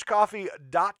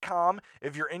 deathwishcoffee.com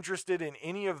if you're interested in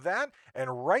any of that.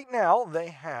 And right now they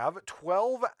have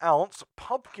 12-ounce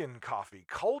pumpkin coffee,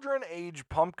 cauldron aged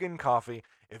pumpkin coffee.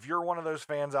 If you're one of those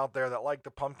fans out there that like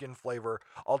the pumpkin flavor,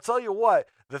 I'll tell you what,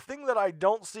 the thing that I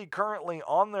don't see currently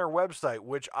on their website,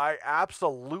 which I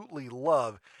absolutely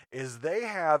love, is they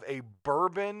have a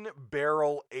bourbon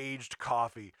barrel aged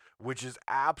coffee, which is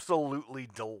absolutely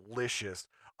delicious.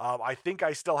 I think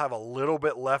I still have a little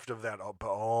bit left of that.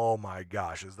 Oh my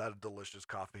gosh, is that a delicious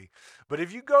coffee? But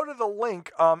if you go to the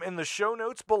link in the show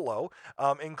notes below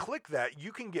and click that,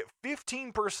 you can get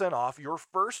 15% off your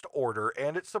first order,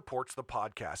 and it supports the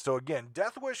podcast. So again,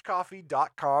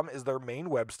 deathwishcoffee.com is their main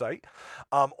website,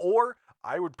 or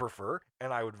I would prefer,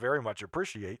 and I would very much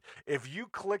appreciate, if you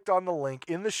clicked on the link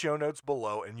in the show notes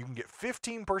below, and you can get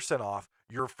 15% off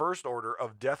your first order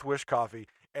of Death Wish coffee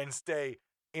and stay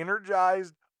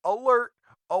energized, alert,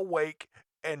 awake,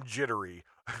 and jittery.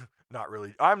 Not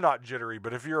really. I'm not jittery,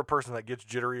 but if you're a person that gets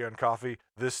jittery on coffee,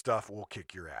 this stuff will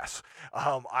kick your ass.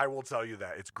 I will tell you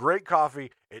that. It's great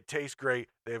coffee. It tastes great.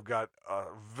 They've got a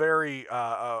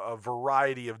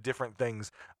variety of different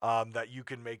things that you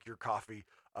can make your coffee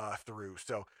through.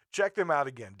 So check them out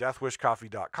again,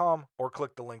 deathwishcoffee.com, or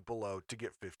click the link below to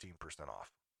get 15%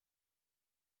 off.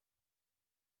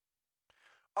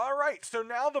 All right, so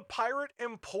now the Pirate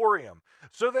Emporium.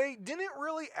 So they didn't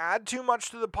really add too much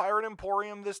to the Pirate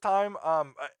Emporium this time.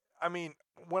 I mean,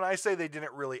 when I say they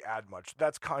didn't really add much,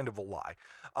 that's kind of a lie.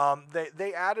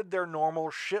 They added their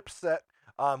normal ship set,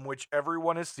 which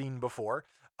everyone has seen before.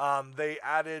 They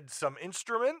added some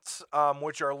instruments,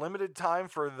 which are limited time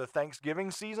for the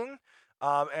Thanksgiving season.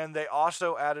 And they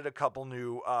also added a couple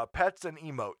new pets and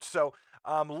emotes. So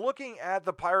looking at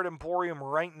the Pirate Emporium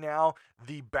right now,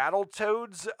 the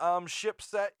Battletoads ship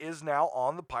set is now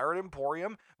on the Pirate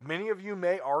Emporium. Many of you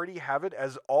may already have it,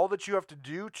 as all that you have to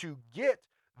do to get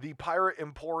the Pirate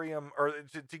Emporium, or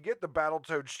to get the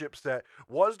Battletoads ship set,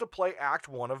 was to play Act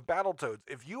 1 of Battletoads.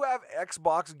 If you have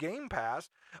Xbox Game Pass,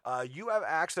 you have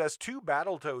access to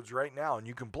Battletoads right now, and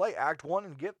you can play Act 1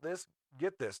 and get this.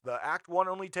 The Act 1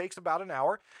 only takes about an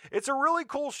hour. It's a really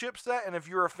cool ship set, and if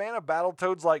you're a fan of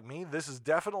Battletoads like me, this is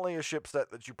definitely a ship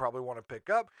set that you probably want to pick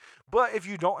up. But if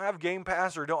you don't have Game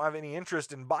Pass or don't have any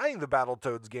interest in buying the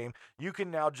Battletoads game, you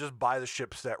can now just buy the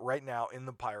ship set right now in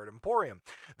the Pirate Emporium.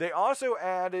 They also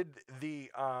added the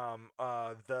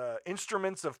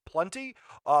Instruments of Plenty,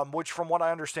 which from what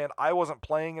I understand, I wasn't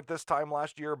playing at this time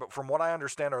last year, but from what I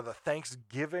understand are the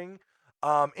Thanksgiving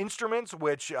instruments,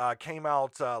 which came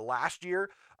out last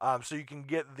year. So you can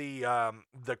get the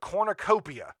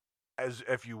cornucopia, as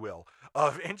if you will,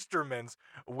 of instruments,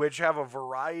 which have a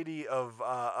variety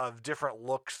of different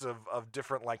looks of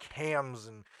different, like, hams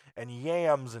and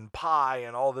yams and pie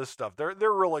and all this stuff. They're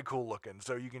really cool looking,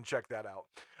 so you can check that out.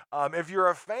 If you're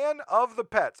a fan of the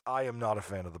pets, I am not a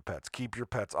fan of the pets. Keep your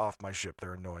pets off my ship.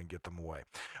 They're annoying. Get them away.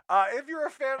 If you're a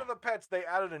fan of the pets, they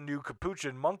added a new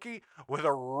capuchin monkey with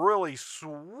a really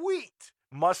sweet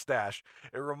mustache.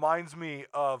 It reminds me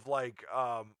of like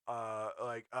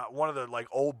one of the like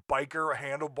old biker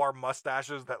handlebar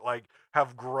mustaches that like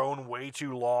have grown way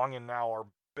too long and now are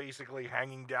basically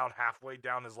hanging down halfway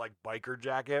down his like biker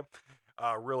jacket.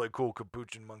 Really cool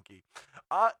capuchin monkey.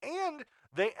 And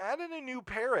they added a new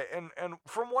parrot, and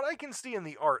from what I can see in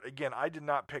the art, again, I did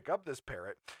not pick up this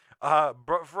parrot,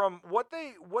 but from what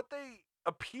they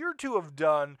appear to have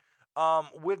done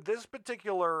with this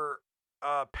particular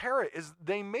parrot is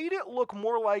they made it look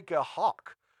more like a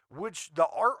hawk, which the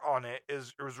art on it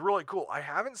was really cool. I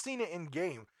haven't seen it in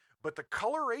game, but the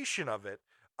coloration of it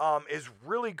is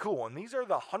really cool. And these are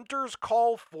the Hunter's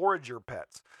Call Forager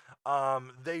pets.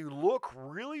 They look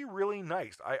really, really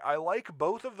nice. I like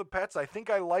both of the pets. I think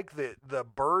I like the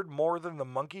bird more than the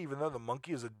monkey, even though the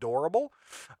monkey is adorable.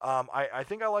 I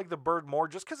think I like the bird more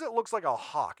just because it looks like a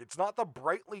hawk. It's not the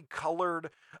brightly colored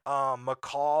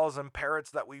macaws and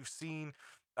parrots that we've seen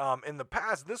in the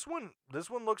past. This one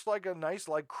looks like a nice,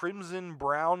 like, crimson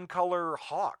brown color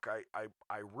hawk.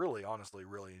 I really, honestly,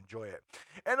 really enjoy it.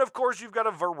 And of course, you've got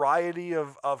a variety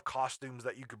of costumes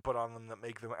that you could put on them that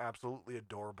make them absolutely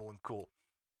adorable and cool.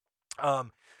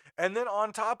 And then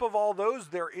on top of all those,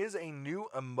 there is a new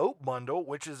emote bundle,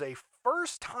 which is a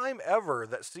first time ever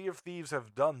that Sea of Thieves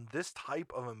have done this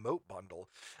type of emote bundle.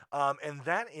 And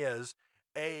that is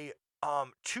a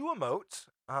 2 emotes.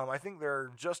 I think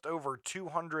they're just over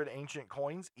 200 ancient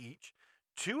coins each.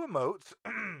 2 emotes,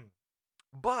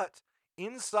 but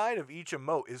inside of each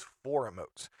emote is 4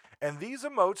 emotes. And these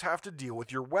emotes have to deal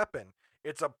with your weapon.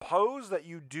 It's a pose that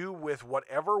you do with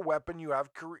whatever weapon you have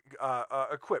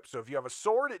equipped. So if you have a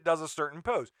sword, it does a certain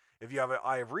pose. If you have an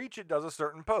Eye of Reach, it does a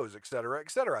certain pose, etc.,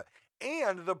 etc.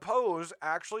 And the pose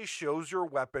actually shows your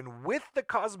weapon with the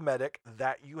cosmetic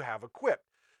that you have equipped.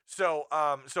 So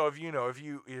if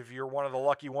you're one of the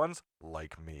lucky ones,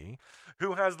 like me,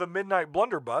 who has the Midnight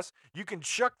Blunderbuss, you can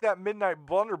chuck that Midnight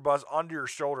Blunderbuss onto your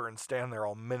shoulder and stand there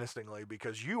all menacingly,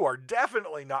 because you are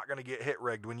definitely not going to get hit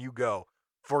rigged when you go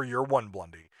for your 1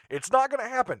 blundy. It's not going to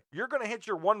happen. You're going to hit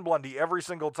your 1 blundy every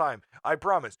single time. I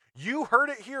promise. You heard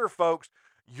it here, folks.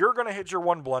 you're going to hit your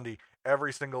one blundy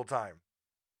every single time.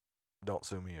 Don't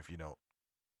sue me if you don't,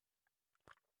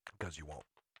 because you won't.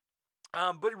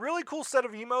 But really cool set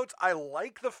of emotes. I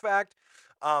like the fact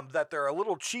that they're a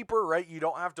little cheaper, right? You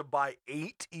don't have to buy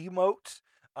 8 emotes.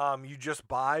 You just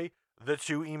buy the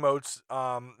two emotes,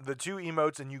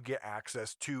 and you get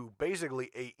access to basically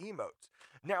 8 emotes.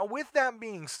 Now, with that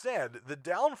being said, the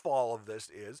downfall of this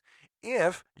is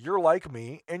if you're like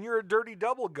me and you're a dirty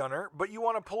double gunner, but you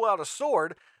want to pull out a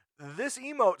sword, this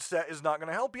emote set is not going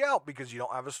to help you out because you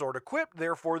don't have a sword equipped.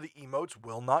 Therefore, the emotes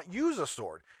will not use a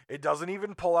sword. It doesn't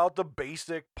even pull out the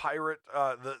basic pirate,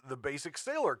 the basic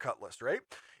sailor cutlass, right?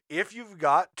 If you've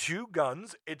got 2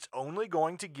 guns, it's only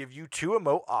going to give you 2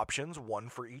 emote options, 1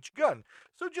 for each gun.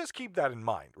 So just keep that in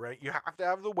mind, right? You have to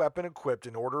have the weapon equipped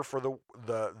in order for the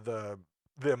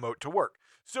emote to work.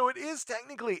 So it is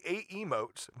technically 8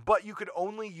 emotes, but you could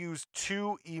only use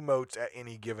 2 emotes at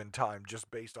any given time just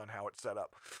based on how it's set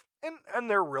up. And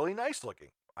they're really nice looking.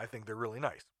 I think they're really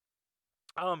nice.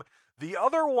 The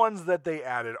other ones that they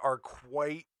added are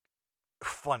quite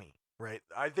funny, right?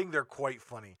 I think they're quite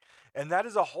funny. And that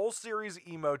is a whole series of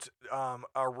emotes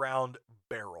around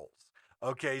barrels.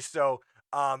 Okay, so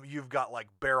you've got like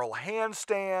barrel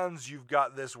handstands. You've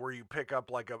got this where you pick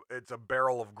up it's a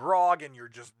barrel of grog and you're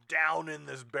just down in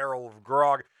this barrel of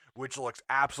grog, which looks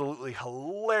absolutely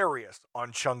hilarious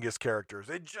on Chungus characters.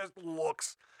 It just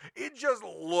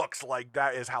looks like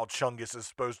that is how Chungus is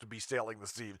supposed to be sailing the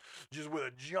seas. Just with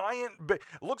a giant... It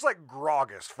looks like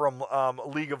Gragas from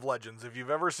League of Legends. If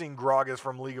you've ever seen Gragas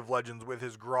from League of Legends with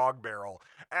his grog barrel,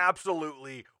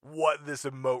 absolutely what this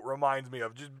emote reminds me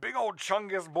of. Just big old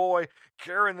Chungus boy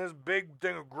carrying this big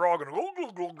thing of grog and okay,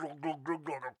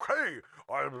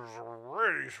 I'm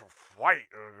ready to fight.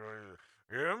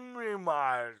 Give me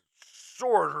my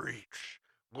sword reach.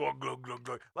 Glug, glug, glug,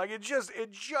 glug. Like it just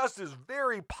is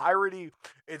very piratey.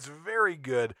 It's very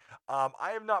good.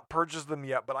 I have not purchased them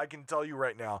yet, but I can tell you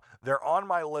right now they're on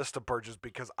my list to purchase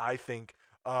because I think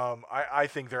I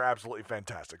think they're absolutely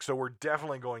fantastic. So we're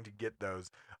definitely going to get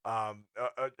those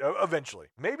eventually.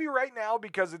 Maybe right now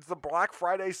because it's the Black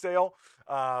Friday sale.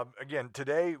 Again,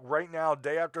 today, right now,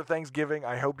 day after Thanksgiving.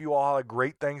 I hope you all had a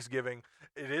great Thanksgiving.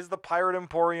 It is the Pirate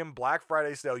Emporium Black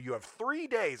Friday sale. You have 3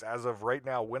 days as of right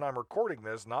now when I'm recording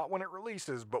this, not when it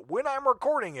releases, but when I'm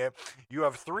recording it, you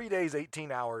have 3 days, 18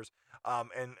 hours,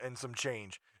 and some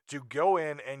change to go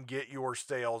in and get your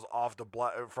sales off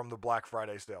from the Black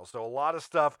Friday sale. So a lot of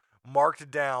stuff marked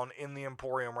down in the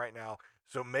Emporium right now.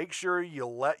 So make sure you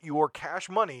let your cash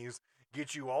monies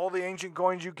get you all the ancient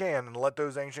coins you can and let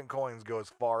those ancient coins go as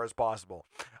far as possible.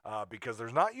 Because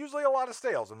there's not usually a lot of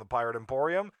sales in the Pirate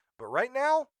Emporium. But right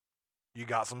now, you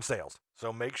got some sales.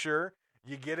 So make sure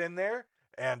you get in there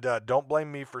and don't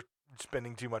blame me for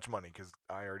spending too much money because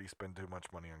I already spend too much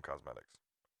money on cosmetics.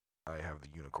 I have the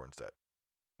unicorn set.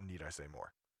 Need I say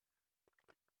more?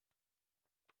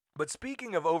 But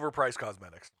speaking of overpriced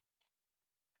cosmetics,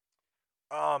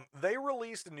 they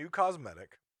released a new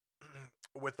cosmetic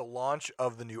with the launch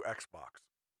of the new Xbox.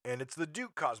 And it's the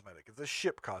Duke cosmetic. It's a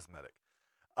ship cosmetic.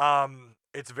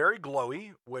 It's very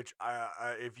glowy, which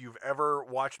if you've ever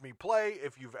watched me play,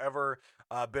 if you've ever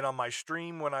been on my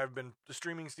stream when I've been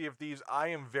streaming Sea of Thieves, I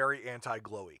am very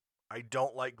anti-glowy. I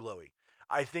don't like glowy.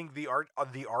 I think the art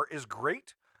is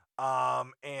great,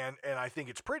 and I think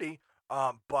it's pretty,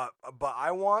 but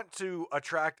I want to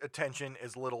attract attention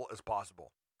as little as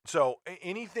possible. So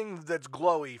anything that's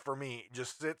glowy for me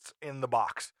just sits in the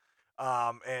box,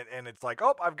 and it's like,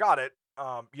 oh, I've got it.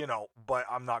 But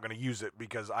I'm not going to use it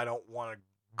because I don't want to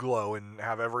glow and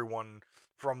have everyone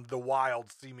from the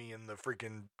wild see me in the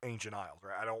freaking ancient isles,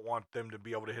 right? I don't want them to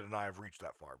be able to hit an eye of reach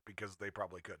that far because they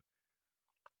probably could.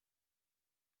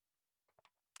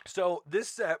 So this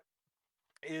set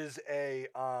is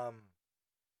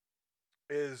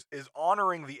is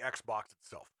honoring the Xbox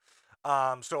itself.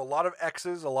 So a lot of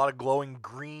X's, a lot of glowing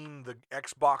green, the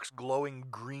Xbox glowing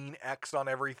green X on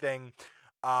everything.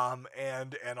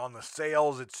 And on the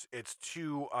sails, it's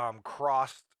 2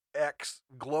 crossed X,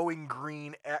 glowing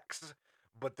green X,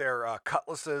 but they're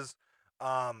cutlasses.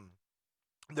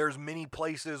 There's many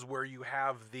places where you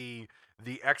have the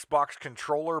Xbox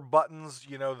controller buttons,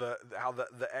 how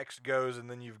the X goes, and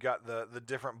then you've got the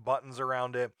different buttons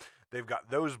around it. They've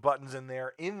got those buttons in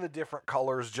there in the different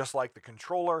colors, just like the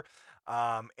controller.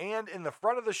 And in the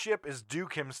front of the ship is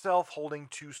Duke himself holding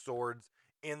 2 swords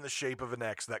in the shape of an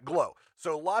X that glow.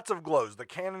 So lots of glows. The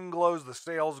cannon glows, the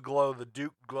sails glow, the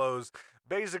Duke glows.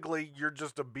 Basically, you're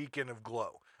just a beacon of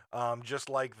glow. Just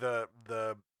like the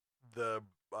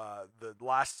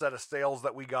last set of sails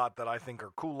that we got that I think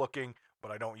are cool looking, but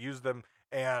I don't use them.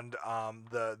 and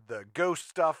the ghost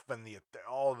stuff and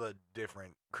all the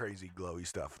different crazy glowy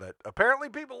stuff that apparently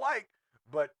people like.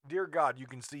 But dear God, you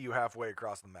can see you halfway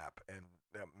across the map, and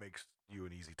that makes you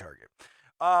an easy target.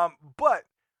 But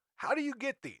how do you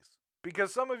get these?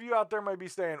 Because some of you out there might be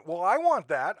saying, "Well, I want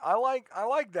that. I like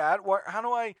that. How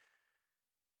do I?"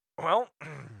 Well,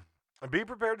 be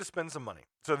prepared to spend some money.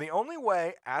 So the only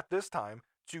way at this time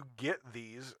to get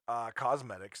these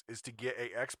cosmetics is to get a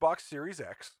Xbox Series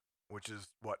X, which is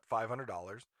what,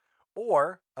 $500,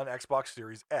 or an Xbox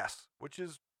Series S, which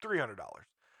is $300.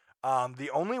 The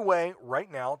only way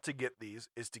right now to get these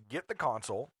is to get the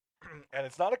console, and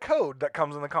it's not a code that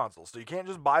comes in the console. So you can't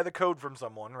just buy the code from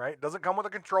someone, right? It doesn't come with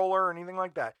a controller or anything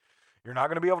like that. You're not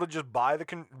going to be able to just buy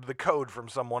the code from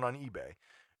someone on eBay.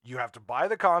 You have to buy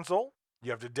the console, you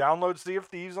have to download Sea of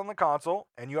Thieves on the console,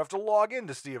 and you have to log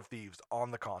into Sea of Thieves on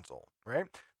the console, right?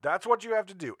 That's what you have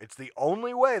to do. It's the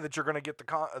only way that you're going to get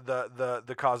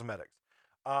the cosmetics.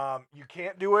 You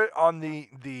can't do it on the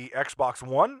Xbox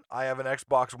One. I have an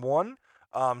Xbox One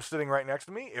sitting right next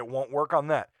to me. It won't work on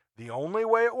that. The only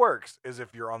way it works is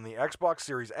if you're on the Xbox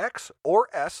Series X or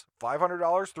S, $500,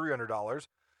 $300,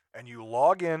 and you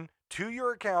log in to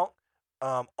your account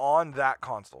on that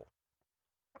console.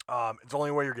 It's the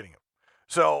only way you're getting it.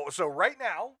 So right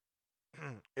now,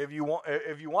 if you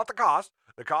want the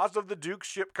cost of the Duke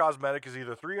ship cosmetic is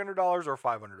either $300 or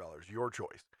 $500, your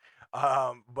choice.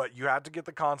 But you have to get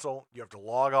the console. You have to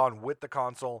log on with the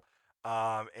console,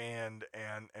 and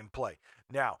play.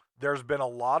 Now, there's been a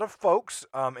lot of folks,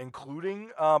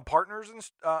 including partners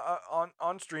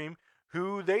on stream,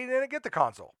 who they didn't get the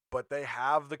console, but they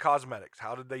have the cosmetics.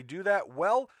 How did they do that?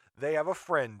 Well, they have a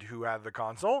friend who had the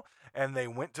console, and they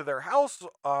went to their house,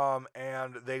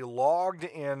 and they logged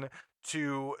in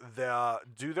to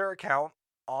do their account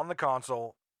on the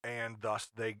console, and thus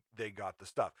they got the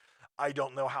stuff. I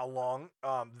don't know how long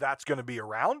that's going to be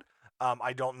around.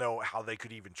 I don't know how they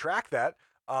could even track that.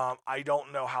 I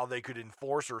don't know how they could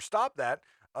enforce or stop that.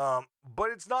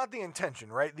 But it's not the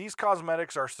intention, right? These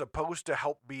cosmetics are supposed to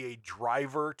help be a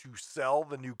driver to sell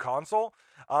the new console,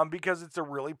 because it's a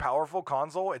really powerful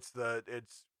console. It's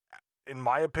in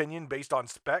my opinion, based on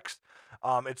specs,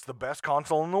 it's the best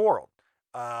console in the world,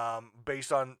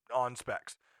 based on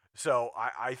specs. So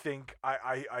I think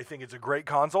it's a great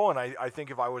console, and I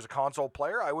think if I was a console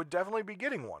player, I would definitely be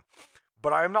getting one.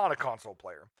 But I am not a console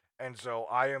player, and so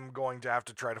I am going to have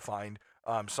to try to find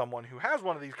someone who has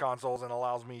one of these consoles and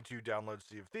allows me to download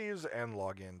Sea of Thieves and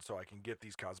log in so I can get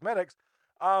these cosmetics.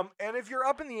 And if you're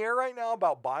up in the air right now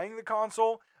about buying the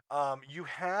console, you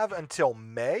have until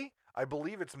May. I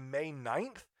believe it's May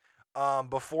 9th,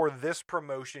 before this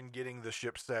promotion getting the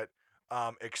ship set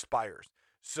expires.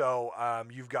 So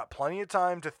you've got plenty of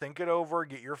time to think it over,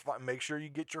 make sure you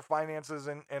get your finances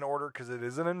in order, because it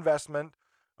is an investment.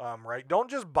 Right? Don't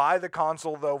just buy the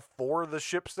console, though, for the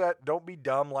ship set. Don't be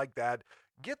dumb like that.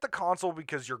 Get the console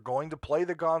because you're going to play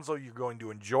the console, you're going to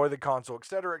enjoy the console,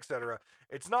 etc., etc.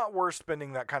 It's not worth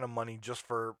spending that kind of money just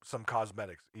for some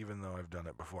cosmetics, even though I've done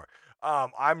it before.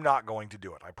 I'm not going to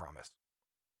do it, I promise.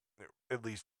 At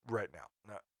least right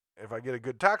now. If I get a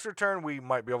good tax return, we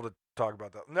might be able to talk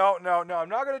about that. No, I'm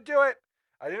not going to do it.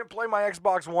 I didn't play my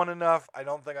Xbox One enough. I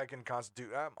don't think I can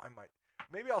constitute. I might.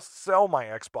 Maybe I'll sell my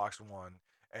Xbox One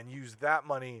and use that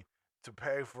money to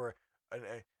pay for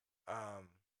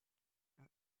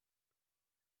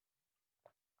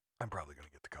I'm probably going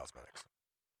to get the cosmetics.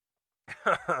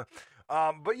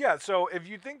 But yeah, so if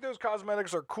you think those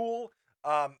cosmetics are cool,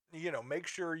 make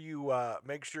sure you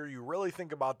really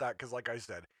think about that, because like I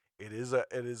said, it is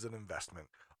an investment.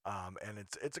 And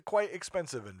it's a quite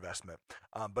expensive investment.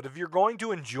 But if you're going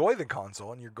to enjoy the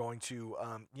console and you're going to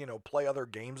play other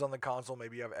games on the console,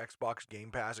 maybe you have Xbox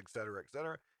Game Pass, etc.,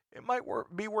 etc., it might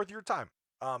be worth your time.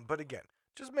 But again,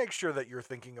 just make sure that you're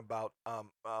thinking about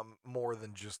more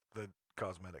than just the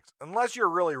cosmetics, unless you're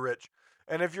really rich.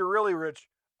 And if you're really rich,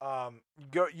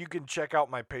 you can check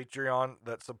out my Patreon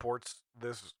that supports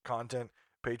this content.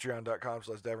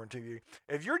 Patreon.com/DavernTV.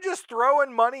 If you're just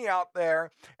throwing money out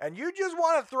there and you just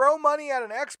want to throw money at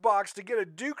an Xbox to get a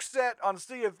Duke set on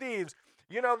Sea of Thieves,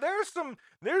 there's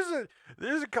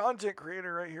a content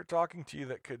creator right here talking to you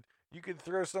that you could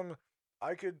throw some.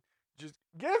 I could just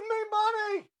give me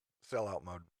money. Sellout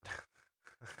mode.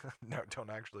 No,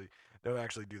 don't actually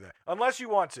do that unless you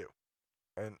want to,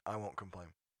 and I won't complain.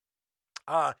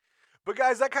 But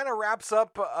guys, that kind of wraps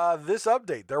up this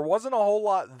update. There wasn't a whole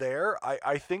lot there.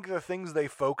 I think the things they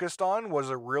focused on was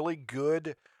a really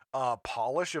good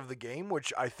polish of the game,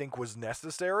 which I think was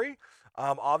necessary.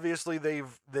 Obviously,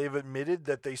 they've admitted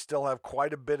that they still have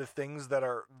quite a bit of things that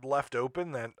are left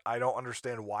open that I don't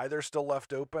understand why they're still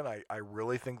left open. I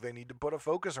really think they need to put a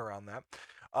focus around that.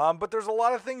 But there's a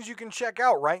lot of things you can check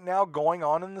out right now going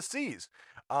on in the seas.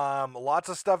 Lots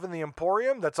of stuff in the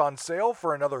Emporium that's on sale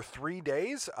for another 3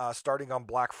 days, starting on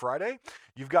Black Friday.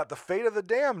 You've got the Fate of the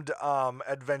Damned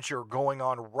adventure going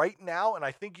on right now, and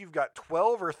I think you've got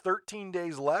 12 or 13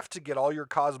 days left to get all your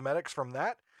cosmetics from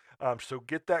that. So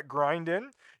get that grind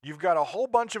in. You've got a whole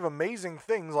bunch of amazing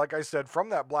things, like I said, from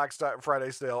that Black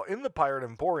Friday sale in the Pirate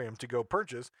Emporium to go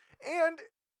purchase. And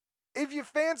if you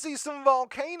fancy some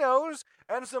volcanoes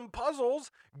and some puzzles,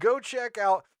 go check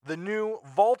out the new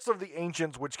Vaults of the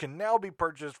Ancients, which can now be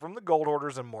purchased from the Gold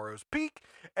Hoarders in Morrow's Peak.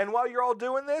 And while you're all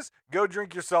doing this, go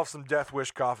drink yourself some Death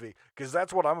Wish coffee, because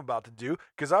that's what I'm about to do,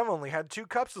 because I've only had 2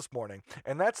 cups this morning,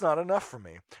 and that's not enough for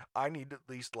me. I need at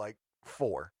least like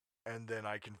 4. And then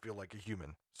I can feel like a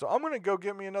human. So I'm going to go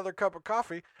get me another cup of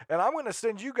coffee, and I'm going to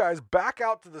send you guys back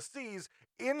out to the seas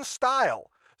in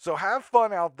style. So have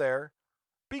fun out there.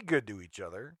 Be good to each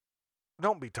other.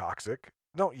 Don't be toxic.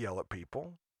 Don't yell at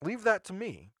people. Leave that to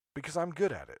me, because I'm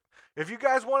good at it. If you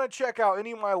guys want to check out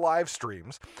any of my live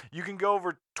streams, you can go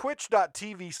over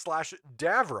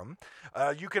twitch.tv/Davram.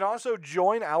 You can also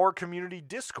join our community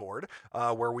Discord,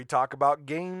 where we talk about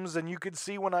games, and you can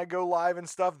see when I go live and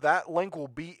stuff. That link will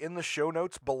be in the show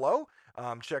notes below.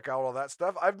 Check out all that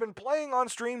stuff. I've been playing on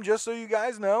stream, just so you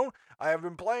guys know. I have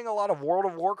been playing a lot of World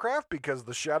of Warcraft because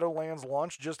the Shadowlands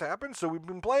launch just happened. So we've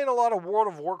been playing a lot of World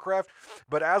of Warcraft.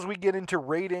 But as we get into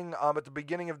raiding at the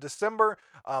beginning of December,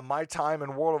 my time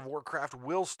in World of Warcraft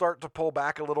will start to pull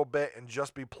back a little bit and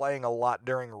just be playing a lot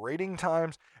during raiding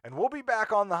times. And we'll be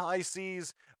back on the high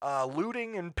seas,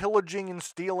 looting and pillaging and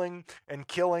stealing and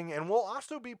killing. And we'll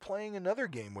also be playing another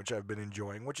game which I've been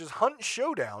enjoying, which is Hunt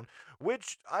Showdown,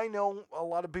 which I know a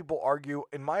lot of people argue,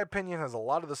 in my opinion, has a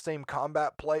lot of the same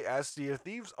combat play as Sea of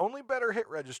Thieves, only better hit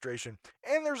registration,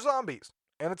 and there's zombies,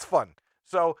 and it's fun.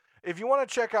 So if you want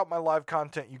to check out my live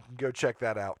content, you can go check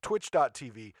that out,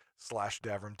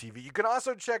 twitch.tv/DavramTV. You can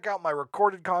also check out my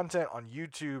recorded content on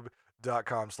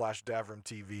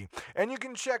youtube.com/DavramTV, and you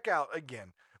can check out,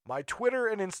 again, my Twitter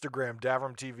and Instagram,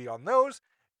 DavramTV, on those,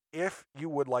 if you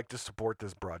would like to support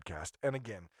this broadcast. And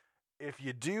again, if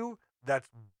you do, that's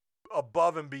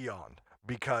above and beyond,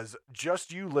 because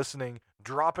just you listening,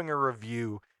 dropping a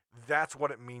review, that's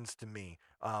what it means to me.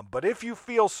 But if you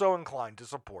feel so inclined to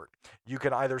support, you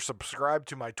can either subscribe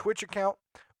to my Twitch account,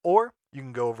 or you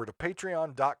can go over to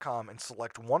patreon.com and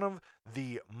select one of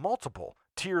the multiple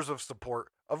tiers of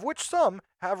support, of which some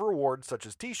have rewards such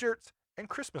as t-shirts and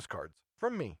Christmas cards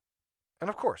from me. And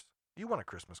of course, you want a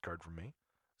Christmas card from me.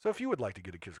 So if you would like to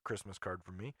get a Christmas card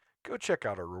from me, go check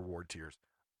out our reward tiers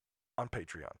on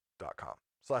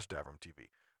patreon.com/DavramTV.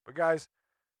 But guys,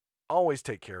 always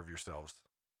take care of yourselves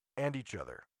and each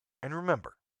other. And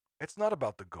remember, it's not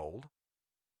about the gold,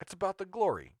 it's about the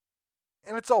glory.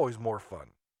 And it's always more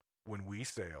fun when we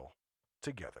sail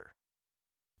together.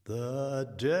 The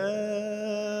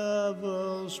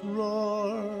devil's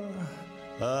roar,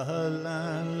 a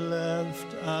land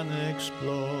left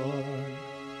unexplored.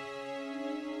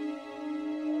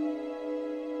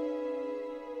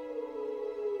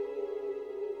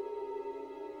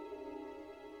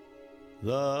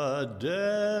 The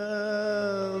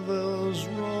devil's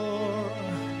roar,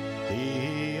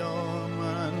 the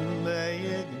omen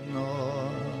they ignore,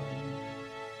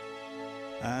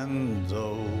 and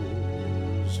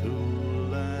those who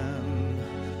land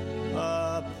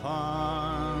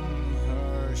upon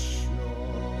her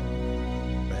shore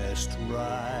best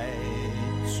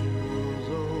ride to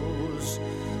those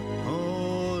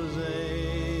who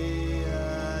they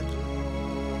adore.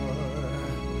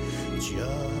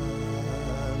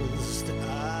 Just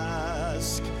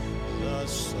ask the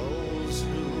souls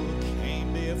who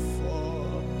came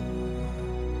before.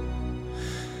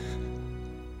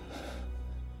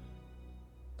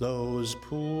 Those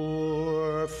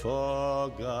poor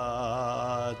forgotten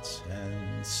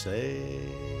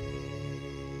saints.